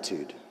his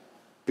attitude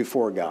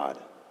before God.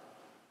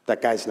 That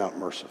guy's not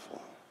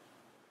merciful.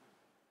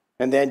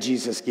 And then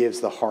Jesus gives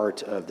the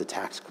heart of the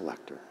tax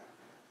collector,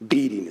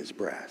 beating his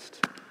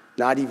breast,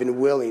 not even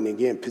willing,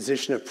 again,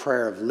 position of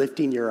prayer of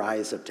lifting your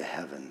eyes up to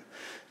heaven.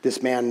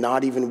 This man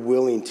not even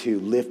willing to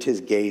lift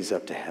his gaze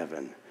up to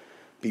heaven.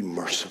 Be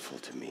merciful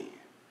to me.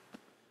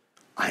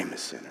 I'm a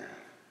sinner.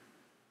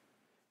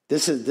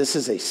 This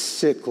is a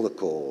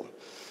cyclical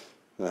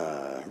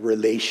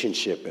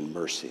relationship in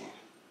mercy.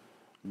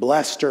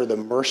 Blessed are the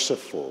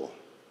merciful.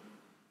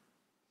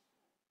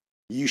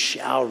 You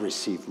shall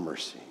receive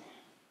mercy.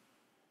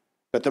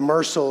 But the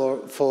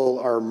merciful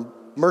are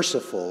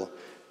merciful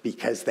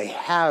because they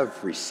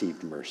have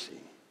received mercy.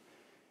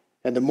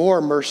 And the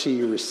more mercy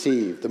you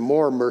receive, the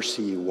more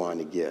mercy you want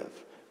to give.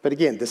 But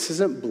again, this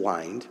isn't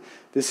blind.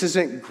 This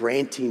isn't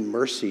granting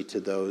mercy to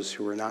those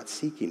who are not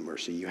seeking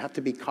mercy. You have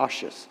to be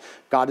cautious.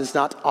 God is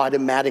not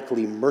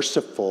automatically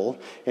merciful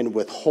and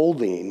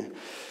withholding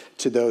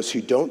to those who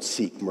don't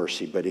seek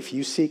mercy. But if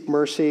you seek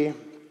mercy,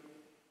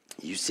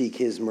 you seek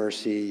his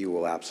mercy, you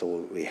will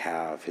absolutely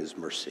have his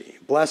mercy.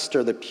 Blessed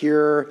are the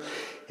pure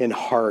in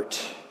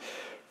heart,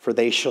 for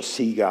they shall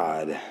see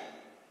God.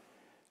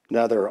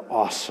 Another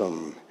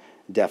awesome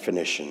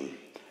definition.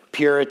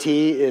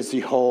 Purity is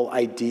the whole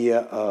idea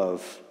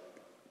of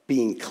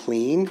being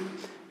clean,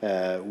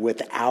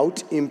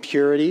 without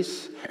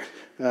impurities.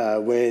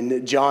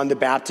 When John the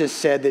Baptist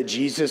said that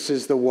Jesus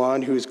is the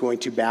one who is going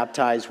to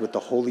baptize with the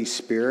Holy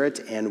Spirit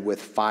and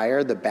with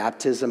fire, the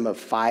baptism of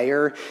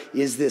fire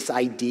is this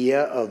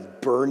idea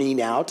of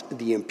burning out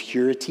the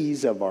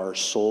impurities of our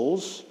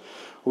souls.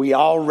 We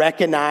all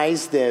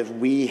recognize that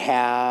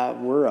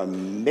we're a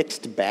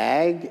mixed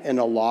bag in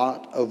a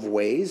lot of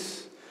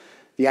ways.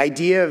 The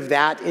idea of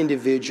that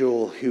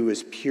individual who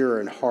is pure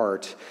in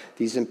heart,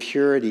 these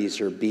impurities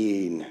are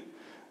being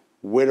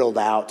whittled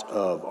out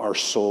of our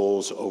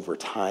souls over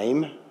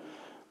time.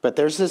 But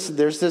there's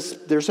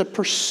a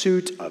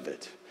pursuit of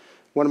it.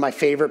 One of my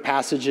favorite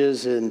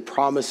passages and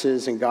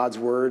promises in God's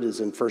word is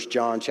in 1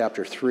 John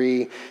chapter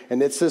 3.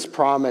 And it's this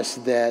promise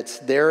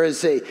that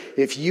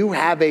if you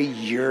have a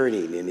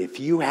yearning and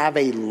if you have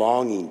a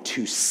longing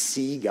to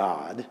see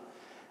God,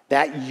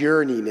 that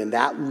yearning and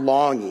that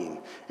longing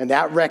and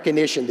that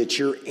recognition that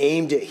you're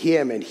aimed at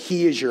him and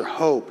he is your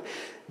hope,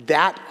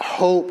 that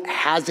hope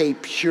has a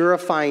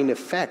purifying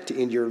effect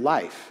in your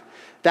life.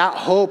 That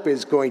hope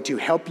is going to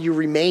help you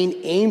remain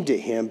aimed at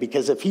him,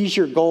 because if he's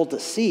your goal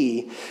to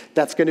see,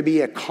 that's going to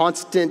be a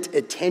constant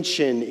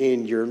attention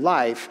in your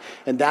life,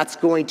 and that's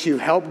going to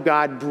help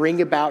God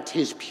bring about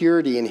his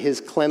purity and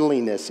his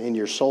cleanliness in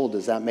your soul.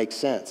 Does that make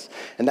sense?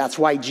 And that's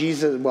why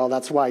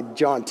that's why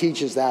John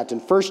teaches that in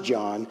 1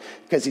 John,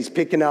 because he's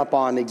picking up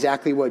on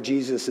exactly what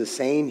Jesus is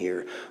saying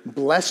here.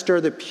 Blessed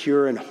are the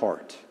pure in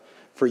heart,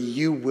 for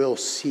you will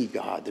see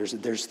God.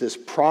 There's this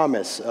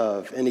promise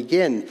of, and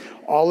again,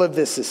 all of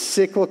this is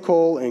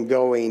cyclical and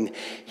going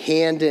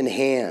hand in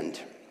hand.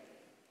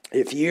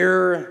 If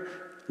your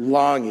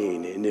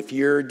longing and if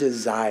your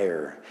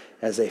desire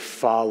as a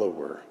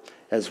follower,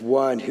 as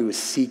one who is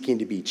seeking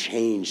to be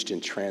changed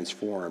and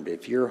transformed,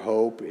 if your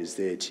hope is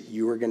that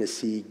you are going to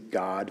see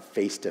God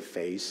face to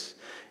face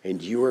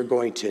and you are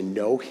going to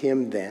know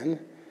him then,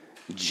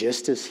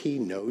 just as he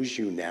knows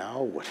you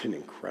now, what an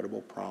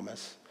incredible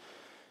promise.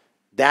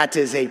 That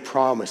is a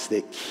promise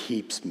that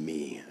keeps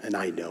me, and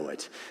I know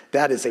it.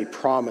 That is a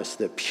promise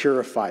that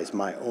purifies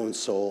my own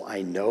soul.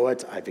 I know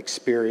it. I've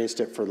experienced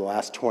it for the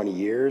last 20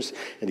 years.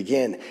 And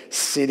again,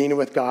 sitting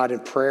with God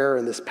in prayer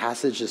in this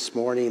passage this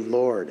morning,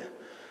 Lord,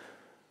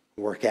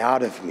 work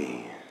out of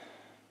me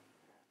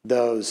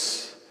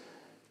those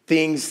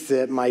things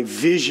that my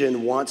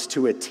vision wants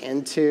to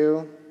attend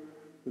to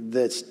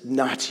that's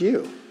not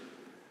you,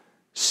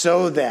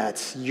 so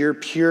that your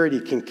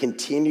purity can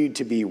continue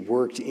to be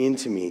worked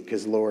into me,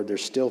 because, Lord,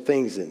 there's still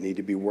things that need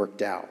to be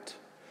worked out.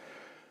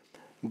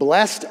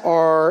 Blessed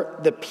are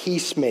the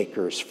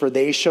peacemakers, for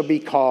they shall be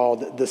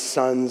called the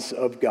sons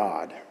of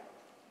God.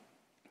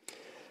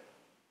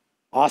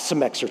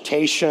 Awesome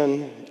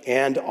exhortation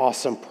and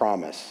awesome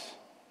promise.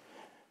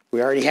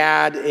 We already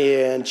had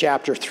in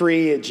chapter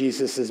 3 at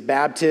Jesus'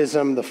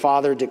 baptism, the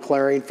Father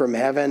declaring from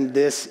heaven,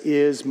 "This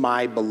is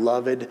my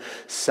beloved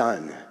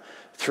Son."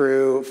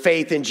 Through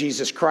faith in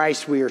Jesus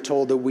Christ, we are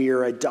told that we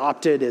are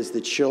adopted as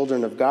the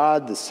children of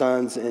God, the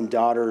sons and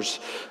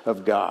daughters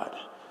of God.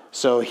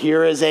 So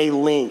here is a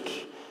link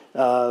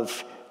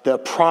of the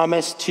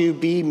promise to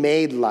be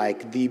made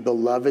like the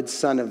beloved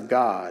Son of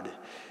God,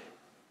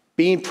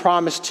 being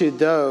promised to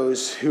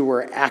those who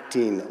are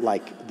acting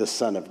like the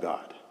Son of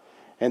God.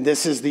 And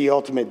this is the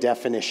ultimate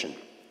definition.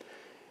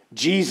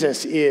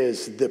 Jesus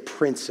is the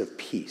Prince of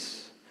Peace.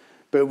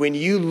 But when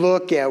you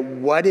look at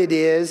what it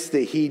is that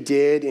he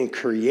did in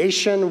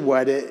creation,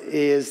 what it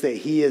is that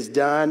he has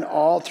done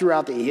all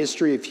throughout the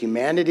history of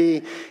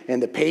humanity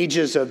and the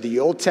pages of the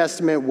Old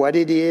Testament, what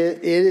it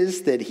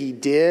is that he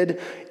did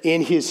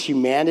in his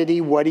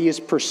humanity, what he is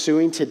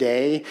pursuing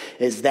today,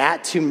 is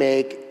that to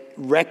make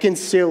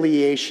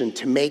reconciliation,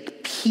 to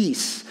make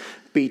peace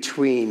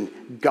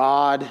between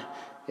God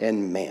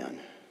and man.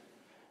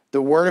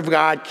 The Word of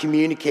God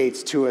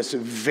communicates to us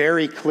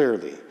very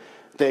clearly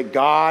that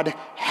God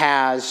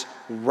has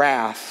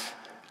wrath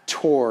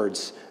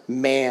towards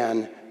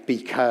man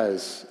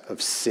because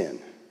of sin.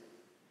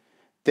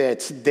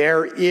 That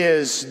there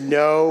is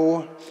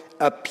no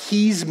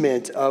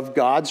appeasement of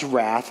God's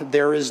wrath.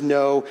 There is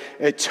no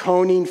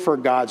atoning for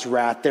God's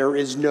wrath. There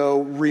is no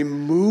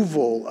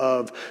removal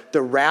of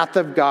the wrath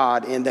of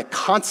God and the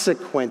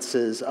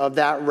consequences of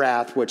that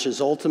wrath, which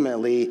is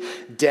ultimately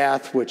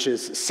death, which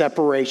is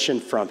separation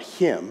from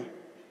him.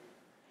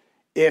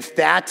 If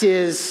that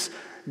is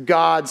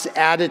God's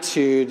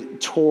attitude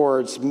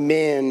towards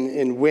men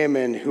and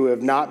women who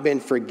have not been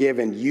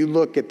forgiven, you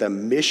look at the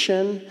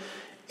mission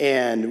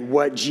and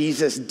what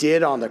Jesus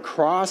did on the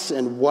cross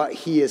and what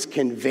he is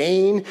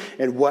conveying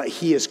and what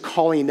he is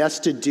calling us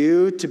to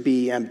do, to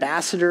be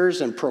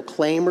ambassadors and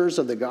proclaimers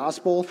of the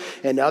gospel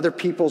in other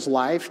people's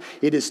life,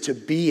 it is to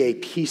be a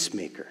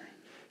peacemaker,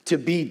 to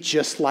be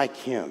just like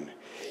him.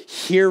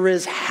 Here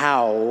is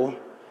how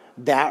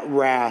that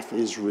wrath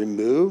is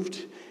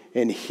removed,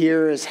 and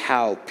here is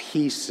how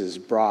peace is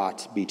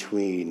brought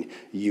between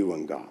you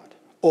and God.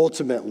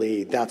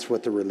 Ultimately, that's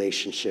what the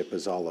relationship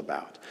is all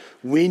about.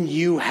 When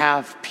you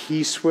have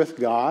peace with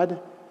God,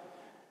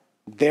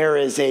 there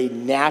is a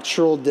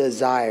natural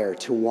desire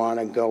to want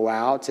to go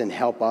out and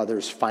help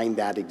others find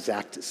that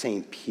exact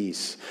same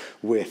peace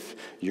with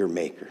your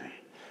Maker.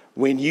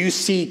 When you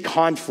see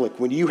conflict,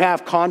 when you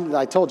have conflict,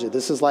 I told you,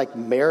 this is like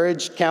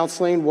marriage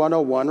counseling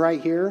 101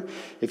 right here.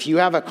 If you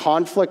have a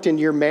conflict in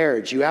your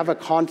marriage, you have a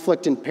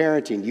conflict in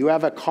parenting, you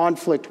have a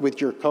conflict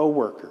with your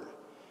coworker,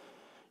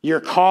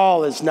 your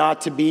call is not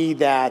to be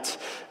that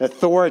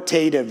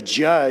authoritative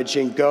judge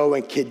and go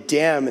and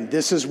condemn, and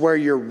this is where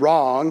you're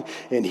wrong,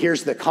 and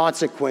here's the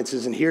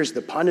consequences, and here's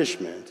the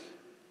punishment.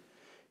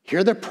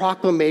 Hear the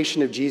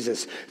proclamation of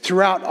Jesus.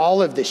 Throughout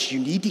all of this, you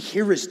need to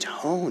hear his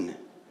tone.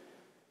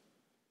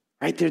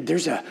 Right?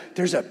 There's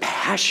a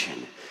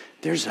passion.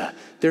 there's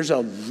a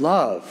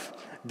love.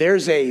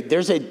 There's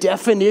a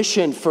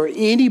definition for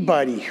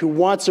anybody who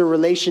wants a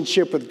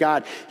relationship with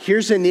God.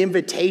 Here's an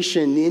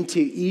invitation into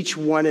each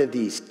one of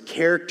these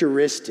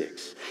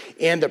characteristics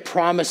and the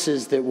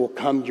promises that will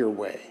come your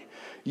way.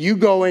 You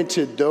go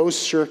into those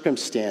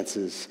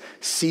circumstances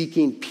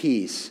seeking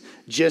peace,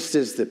 just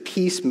as the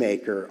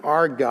peacemaker,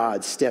 our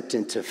God, stepped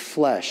into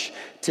flesh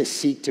to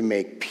seek to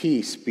make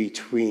peace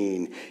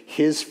between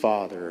his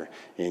Father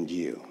and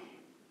you.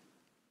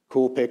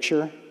 Cool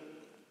picture?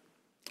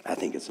 I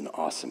think it's an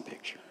awesome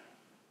picture.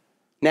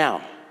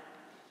 Now,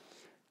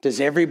 does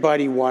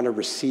everybody want to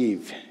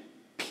receive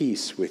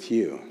peace with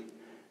you?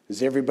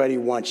 Does everybody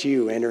want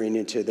you entering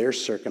into their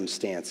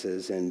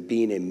circumstances and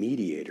being a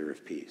mediator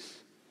of peace?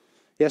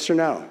 Yes or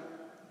no?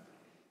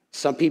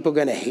 Some people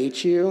going to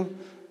hate you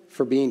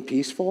for being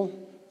peaceful?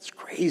 It's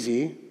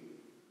crazy.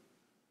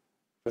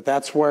 But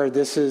that's where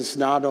this is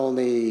not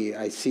only,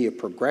 I see a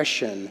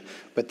progression,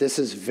 but this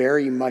is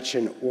very much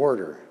an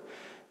order.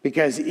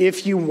 Because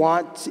if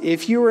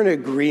you're in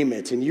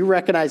agreement and you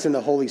recognize in the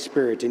Holy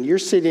Spirit and you're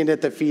sitting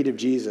at the feet of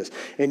Jesus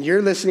and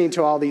you're listening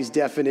to all these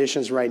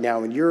definitions right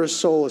now and your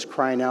soul is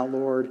crying out,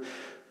 Lord,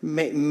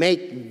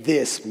 make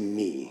this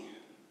me.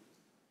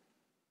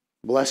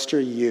 Blessed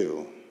are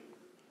you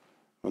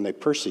when they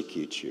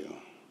persecute you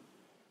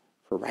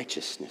for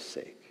righteousness'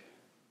 sake.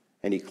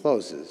 And he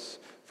closes,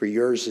 for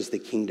yours is the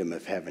kingdom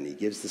of heaven. He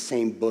gives the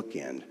same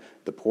bookend.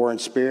 The poor in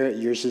spirit,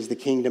 yours is the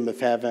kingdom of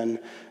heaven.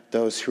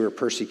 Those who are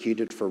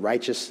persecuted for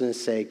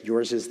righteousness' sake,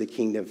 yours is the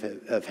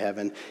kingdom of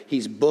heaven.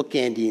 He's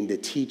bookending the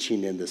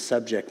teaching and the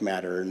subject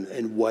matter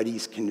and what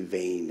he's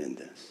conveying in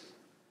this.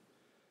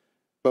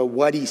 But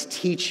what he's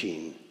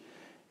teaching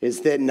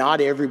is that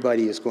not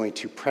everybody is going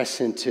to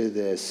press into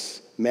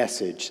this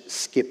message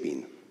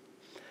skipping.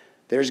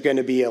 There's going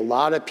to be a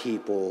lot of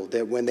people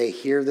that when they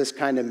hear this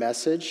kind of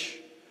message,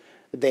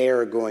 they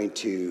are going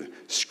to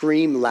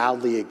scream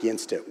loudly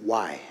against it.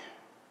 Why?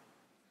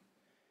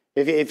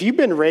 If you've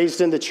been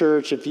raised in the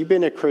church, if you've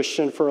been a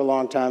Christian for a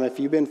long time, if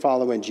you've been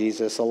following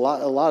Jesus, a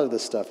lot of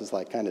this stuff is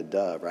like kind of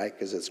duh, right?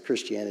 Because it's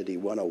Christianity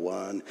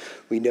 101.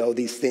 We know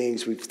these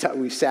things.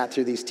 We've sat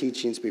through these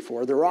teachings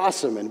before. They're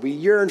awesome, and we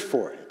yearn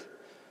for it.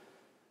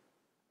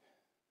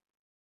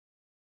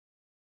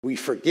 We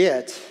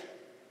forget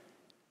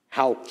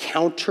how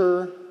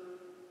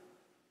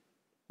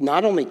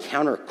not only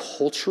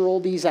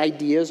countercultural these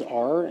ideas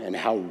are and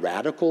how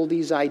radical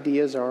these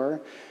ideas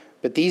are,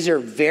 but these are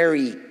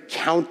very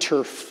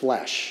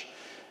counter-flesh.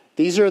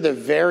 These are the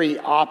very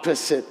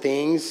opposite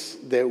things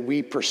that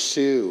we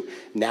pursue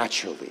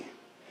naturally.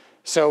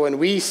 So when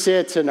we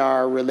sit in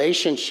our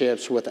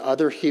relationships with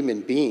other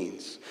human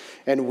beings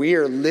and we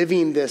are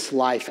living this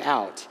life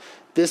out,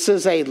 this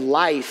is a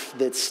life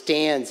that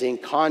stands in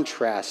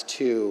contrast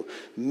to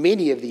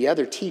many of the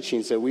other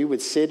teachings that we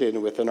would sit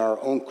in within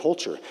our own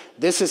culture.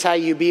 This is how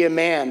you be a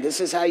man. This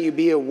is how you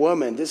be a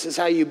woman. This is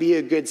how you be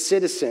a good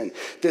citizen.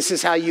 This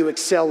is how you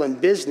excel in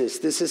business.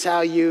 This is how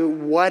you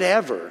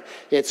whatever.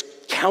 It's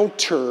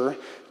counter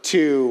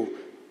to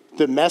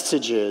the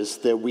messages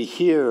that we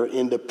hear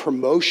in the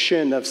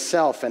promotion of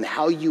self and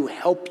how you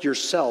help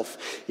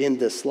yourself in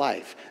this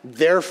life.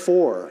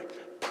 Therefore,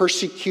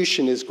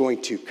 persecution is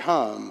going to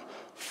come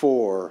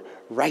for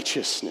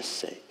righteousness'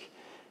 sake.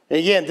 And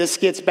again, this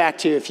gets back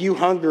to if you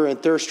hunger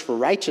and thirst for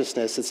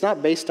righteousness, it's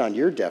not based on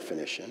your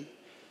definition.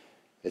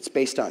 It's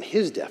based on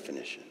his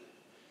definition.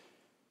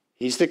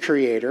 He's the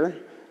creator.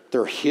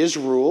 They're his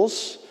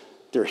rules.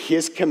 They're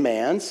his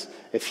commands.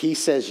 If he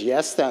says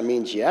yes, that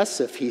means yes.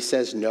 If he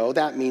says no,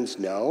 that means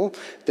no.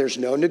 There's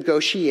no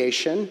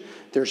negotiation.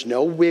 There's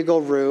no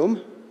wiggle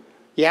room.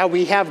 Yeah,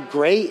 we have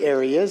gray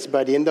areas,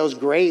 but in those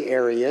gray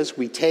areas,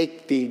 we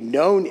take the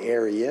known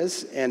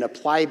areas and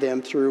apply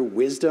them through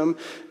wisdom,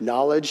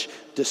 knowledge,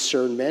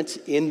 discernment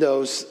in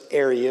those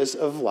areas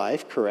of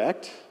life,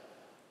 correct?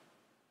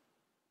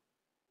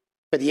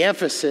 But the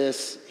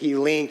emphasis, he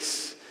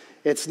links,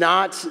 it's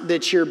not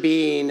that you're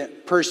being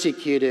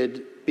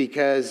persecuted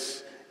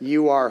because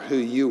you are who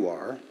you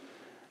are,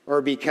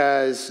 or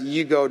because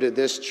you go to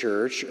this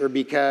church, or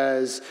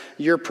because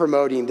you're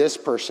promoting this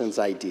person's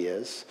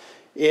ideas.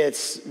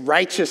 It's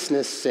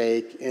righteousness'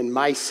 sake and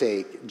my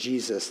sake,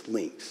 Jesus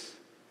links.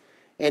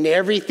 And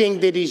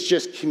everything that he's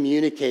just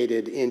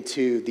communicated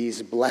into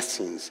these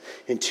blessings,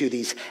 into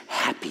these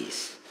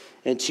happies,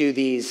 into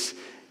these,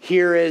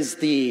 here is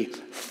the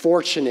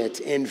fortunate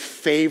and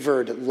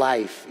favored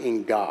life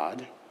in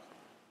God.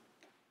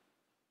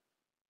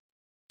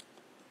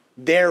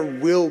 There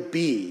will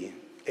be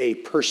a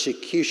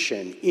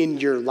persecution in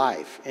your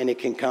life, and it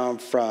can come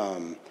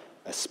from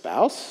a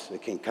spouse,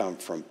 it can come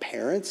from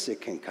parents, it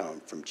can come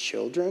from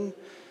children,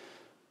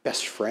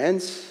 best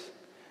friends,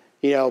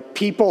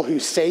 people who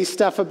say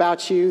stuff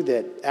about you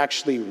that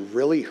actually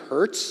really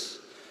hurts.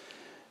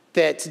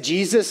 That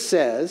Jesus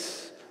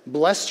says,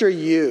 blessed are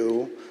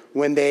you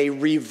when they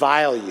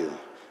revile you,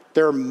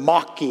 they're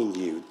mocking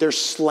you, they're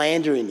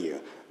slandering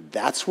you,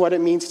 That's what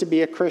it means to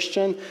be a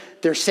Christian.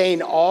 They're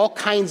saying all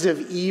kinds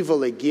of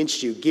evil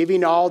against you,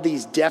 giving all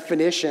these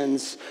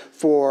definitions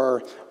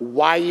for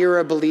why you're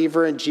a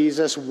believer in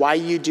Jesus, why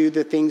you do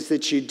the things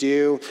that you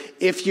do.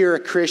 If you're a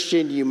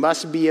Christian, you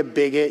must be a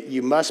bigot,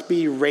 you must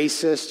be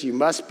racist, you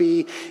must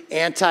be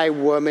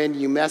anti-woman,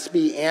 you must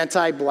be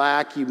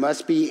anti-black, you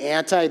must be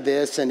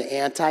anti-this and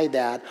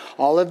anti-that.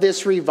 All of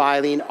this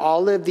reviling,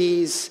 all of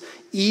these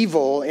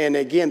evil, and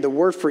again, the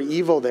word for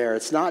evil there,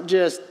 it's not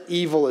just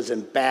evil as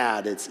in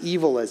bad, it's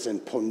evil as in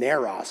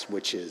poneros,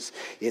 which is,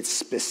 it's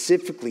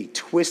specifically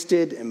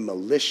twisted and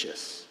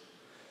malicious.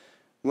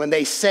 When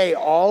they say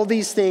all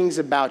these things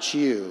about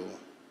you,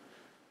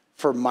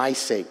 for my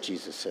sake,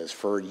 Jesus says,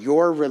 for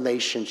your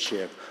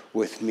relationship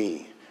with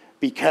me,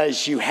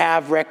 because you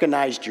have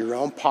recognized your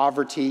own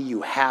poverty,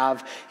 you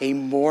have a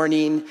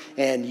mourning,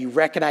 and you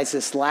recognize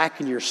this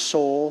lack in your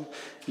soul.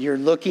 You're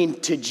looking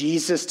to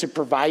Jesus to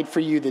provide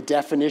for you the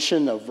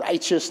definition of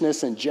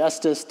righteousness and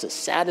justice to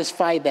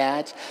satisfy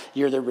that.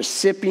 You're the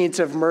recipient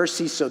of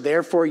mercy, so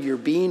therefore you're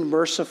being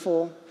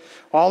merciful.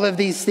 All of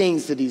these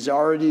things that he's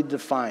already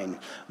defined.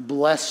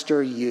 Blessed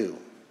are you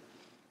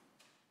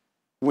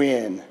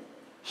when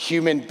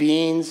human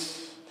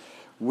beings,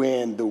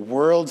 when the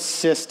world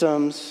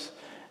systems,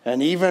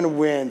 and even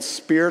when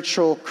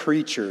spiritual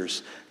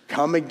creatures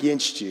come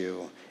against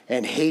you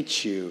and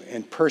hate you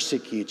and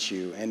persecute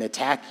you and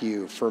attack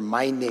you for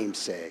my name's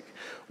sake,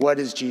 what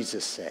does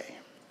Jesus say?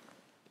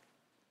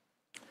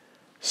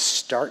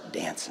 Start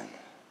dancing.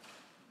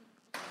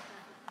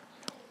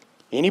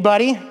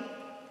 Anybody?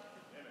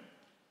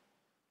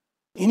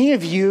 Any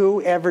of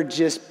you ever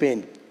just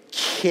been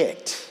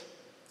kicked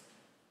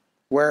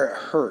where it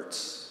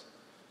hurts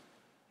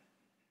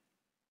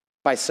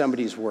by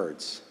somebody's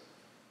words?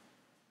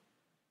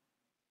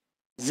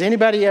 Has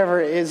anybody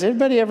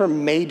ever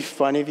made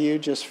fun of you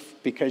just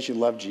because you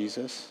love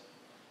Jesus?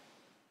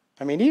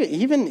 I mean,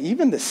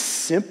 even the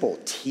simple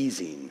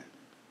teasing.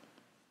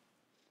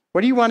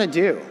 What do you want to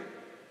do?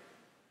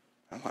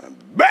 I want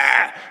to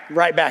bah!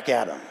 Right back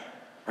at him,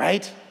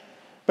 right?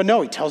 But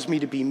no, he tells me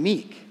to be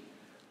meek.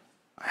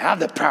 I have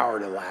the power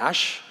to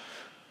lash.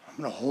 I'm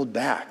going to hold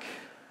back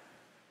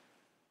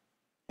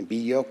and be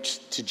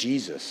yoked to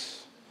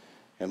Jesus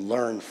and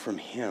learn from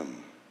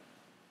him.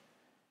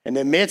 In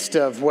the midst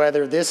of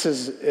whether this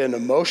is an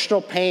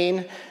emotional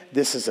pain,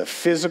 this is a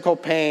physical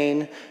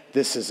pain,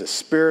 this is a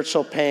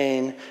spiritual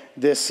pain,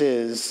 this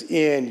is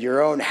in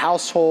your own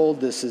household,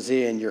 this is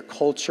in your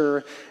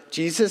culture,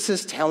 Jesus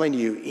is telling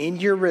you in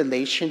your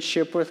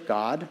relationship with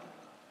God,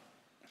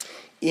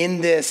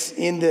 in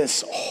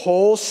this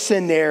whole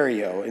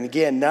scenario, and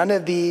again, none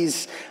of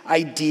these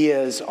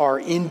ideas are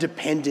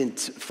independent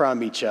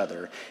from each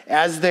other.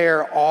 As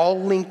they're all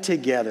linked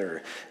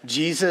together,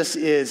 Jesus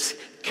is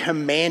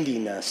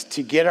commanding us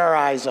to get our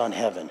eyes on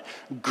heaven.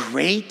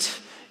 Great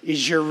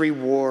is your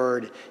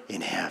reward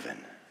in heaven.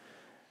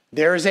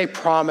 There is a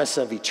promise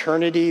of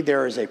eternity.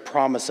 There is a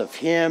promise of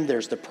him.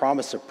 There's the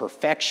promise of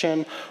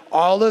perfection.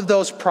 All of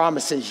those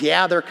promises,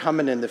 yeah, they're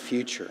coming in the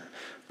future.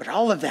 But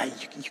all of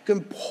that, you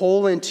can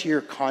pull into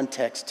your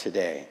context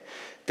today.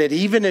 That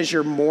even as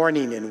you're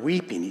mourning and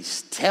weeping,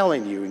 he's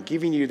telling you and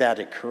giving you that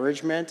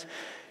encouragement,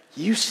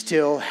 you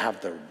still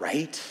have the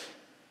right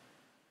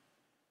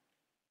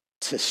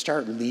to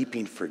start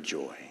leaping for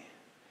joy.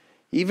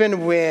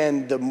 Even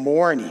when the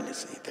mourning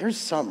is, there's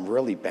something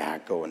really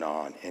bad going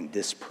on in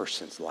this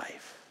person's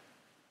life.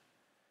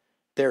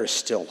 There is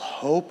still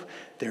hope,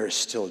 there is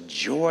still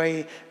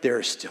joy, there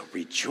is still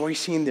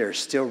rejoicing, there is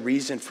still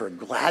reason for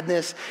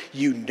gladness.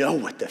 You know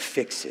what the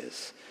fix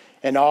is.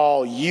 And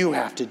all you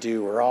have to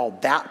do, or all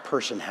that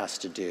person has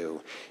to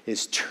do,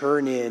 is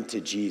turn into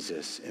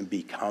Jesus and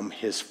become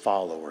his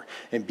follower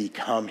and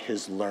become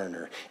his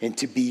learner and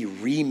to be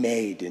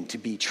remade and to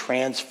be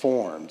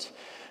transformed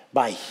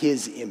by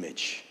his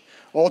image.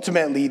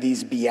 Ultimately,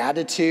 these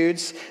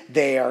Beatitudes,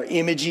 they are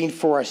imaging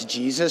for us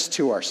Jesus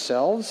to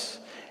ourselves.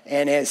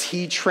 And as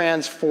he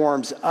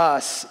transforms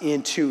us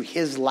into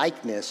his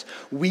likeness,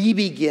 we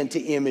begin to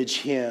image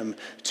him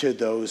to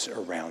those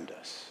around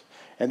us.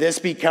 And this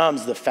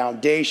becomes the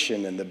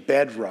foundation and the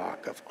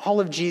bedrock of all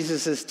of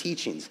Jesus'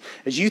 teachings.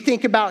 As you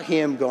think about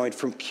him going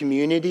from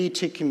community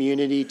to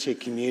community to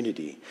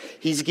community,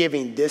 he's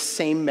giving this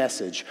same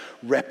message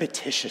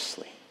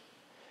repetitiously.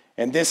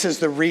 And this is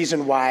the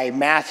reason why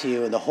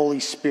Matthew and the Holy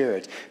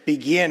Spirit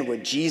begin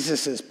with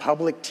Jesus'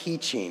 public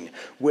teaching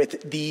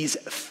with these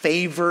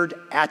favored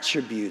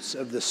attributes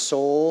of the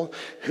soul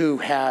who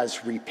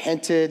has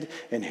repented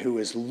and who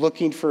is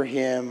looking for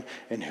him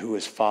and who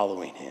is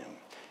following him.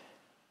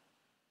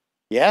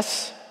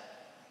 Yes?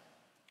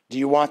 Do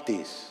you want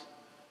these?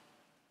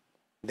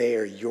 They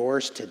are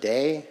yours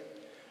today,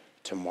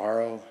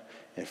 tomorrow,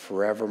 and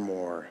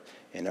forevermore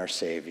in our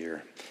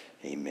Savior.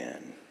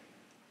 Amen.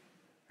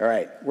 All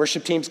right,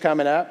 worship team's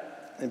coming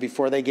up. And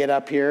before they get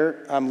up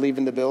here, I'm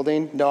leaving the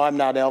building. No, I'm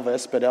not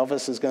Elvis, but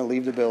Elvis is going to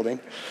leave the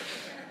building.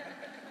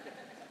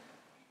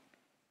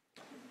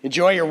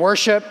 Enjoy your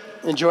worship.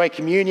 Enjoy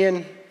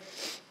communion.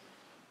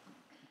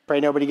 Pray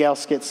nobody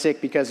else gets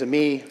sick because of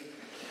me.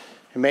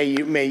 And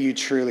may you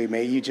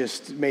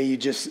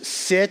just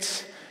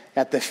sit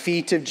at the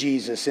feet of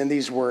Jesus in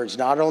these words,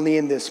 not only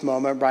in this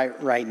moment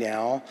right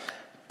now,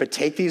 but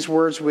take these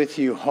words with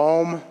you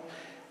home.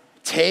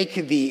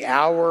 Take the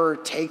hour,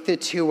 take the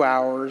 2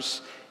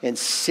 hours, and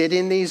sit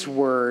in these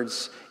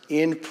words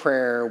in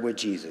prayer with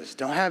Jesus.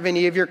 Don't have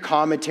any of your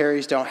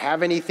commentaries, don't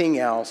have anything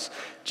else.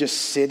 Just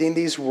sit in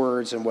these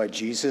words and what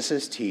Jesus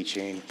is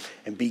teaching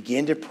and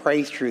begin to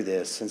pray through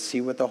this and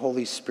see what the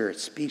Holy Spirit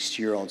speaks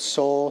to your own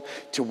soul,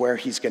 to where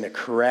he's going to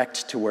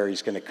correct, to where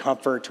he's going to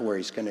comfort, to where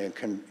he's going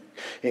to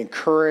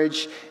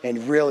encourage,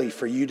 and really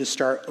for you to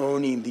start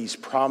owning these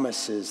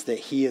promises that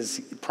he has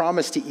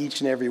promised to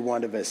each and every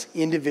one of us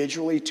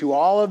individually, to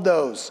all of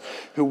those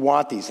who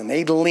want these. And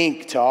they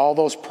link to all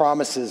those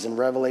promises in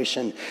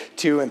Revelation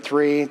 2 and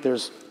 3.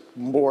 There's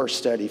more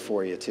study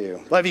for you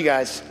too. Love you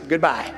guys. Goodbye.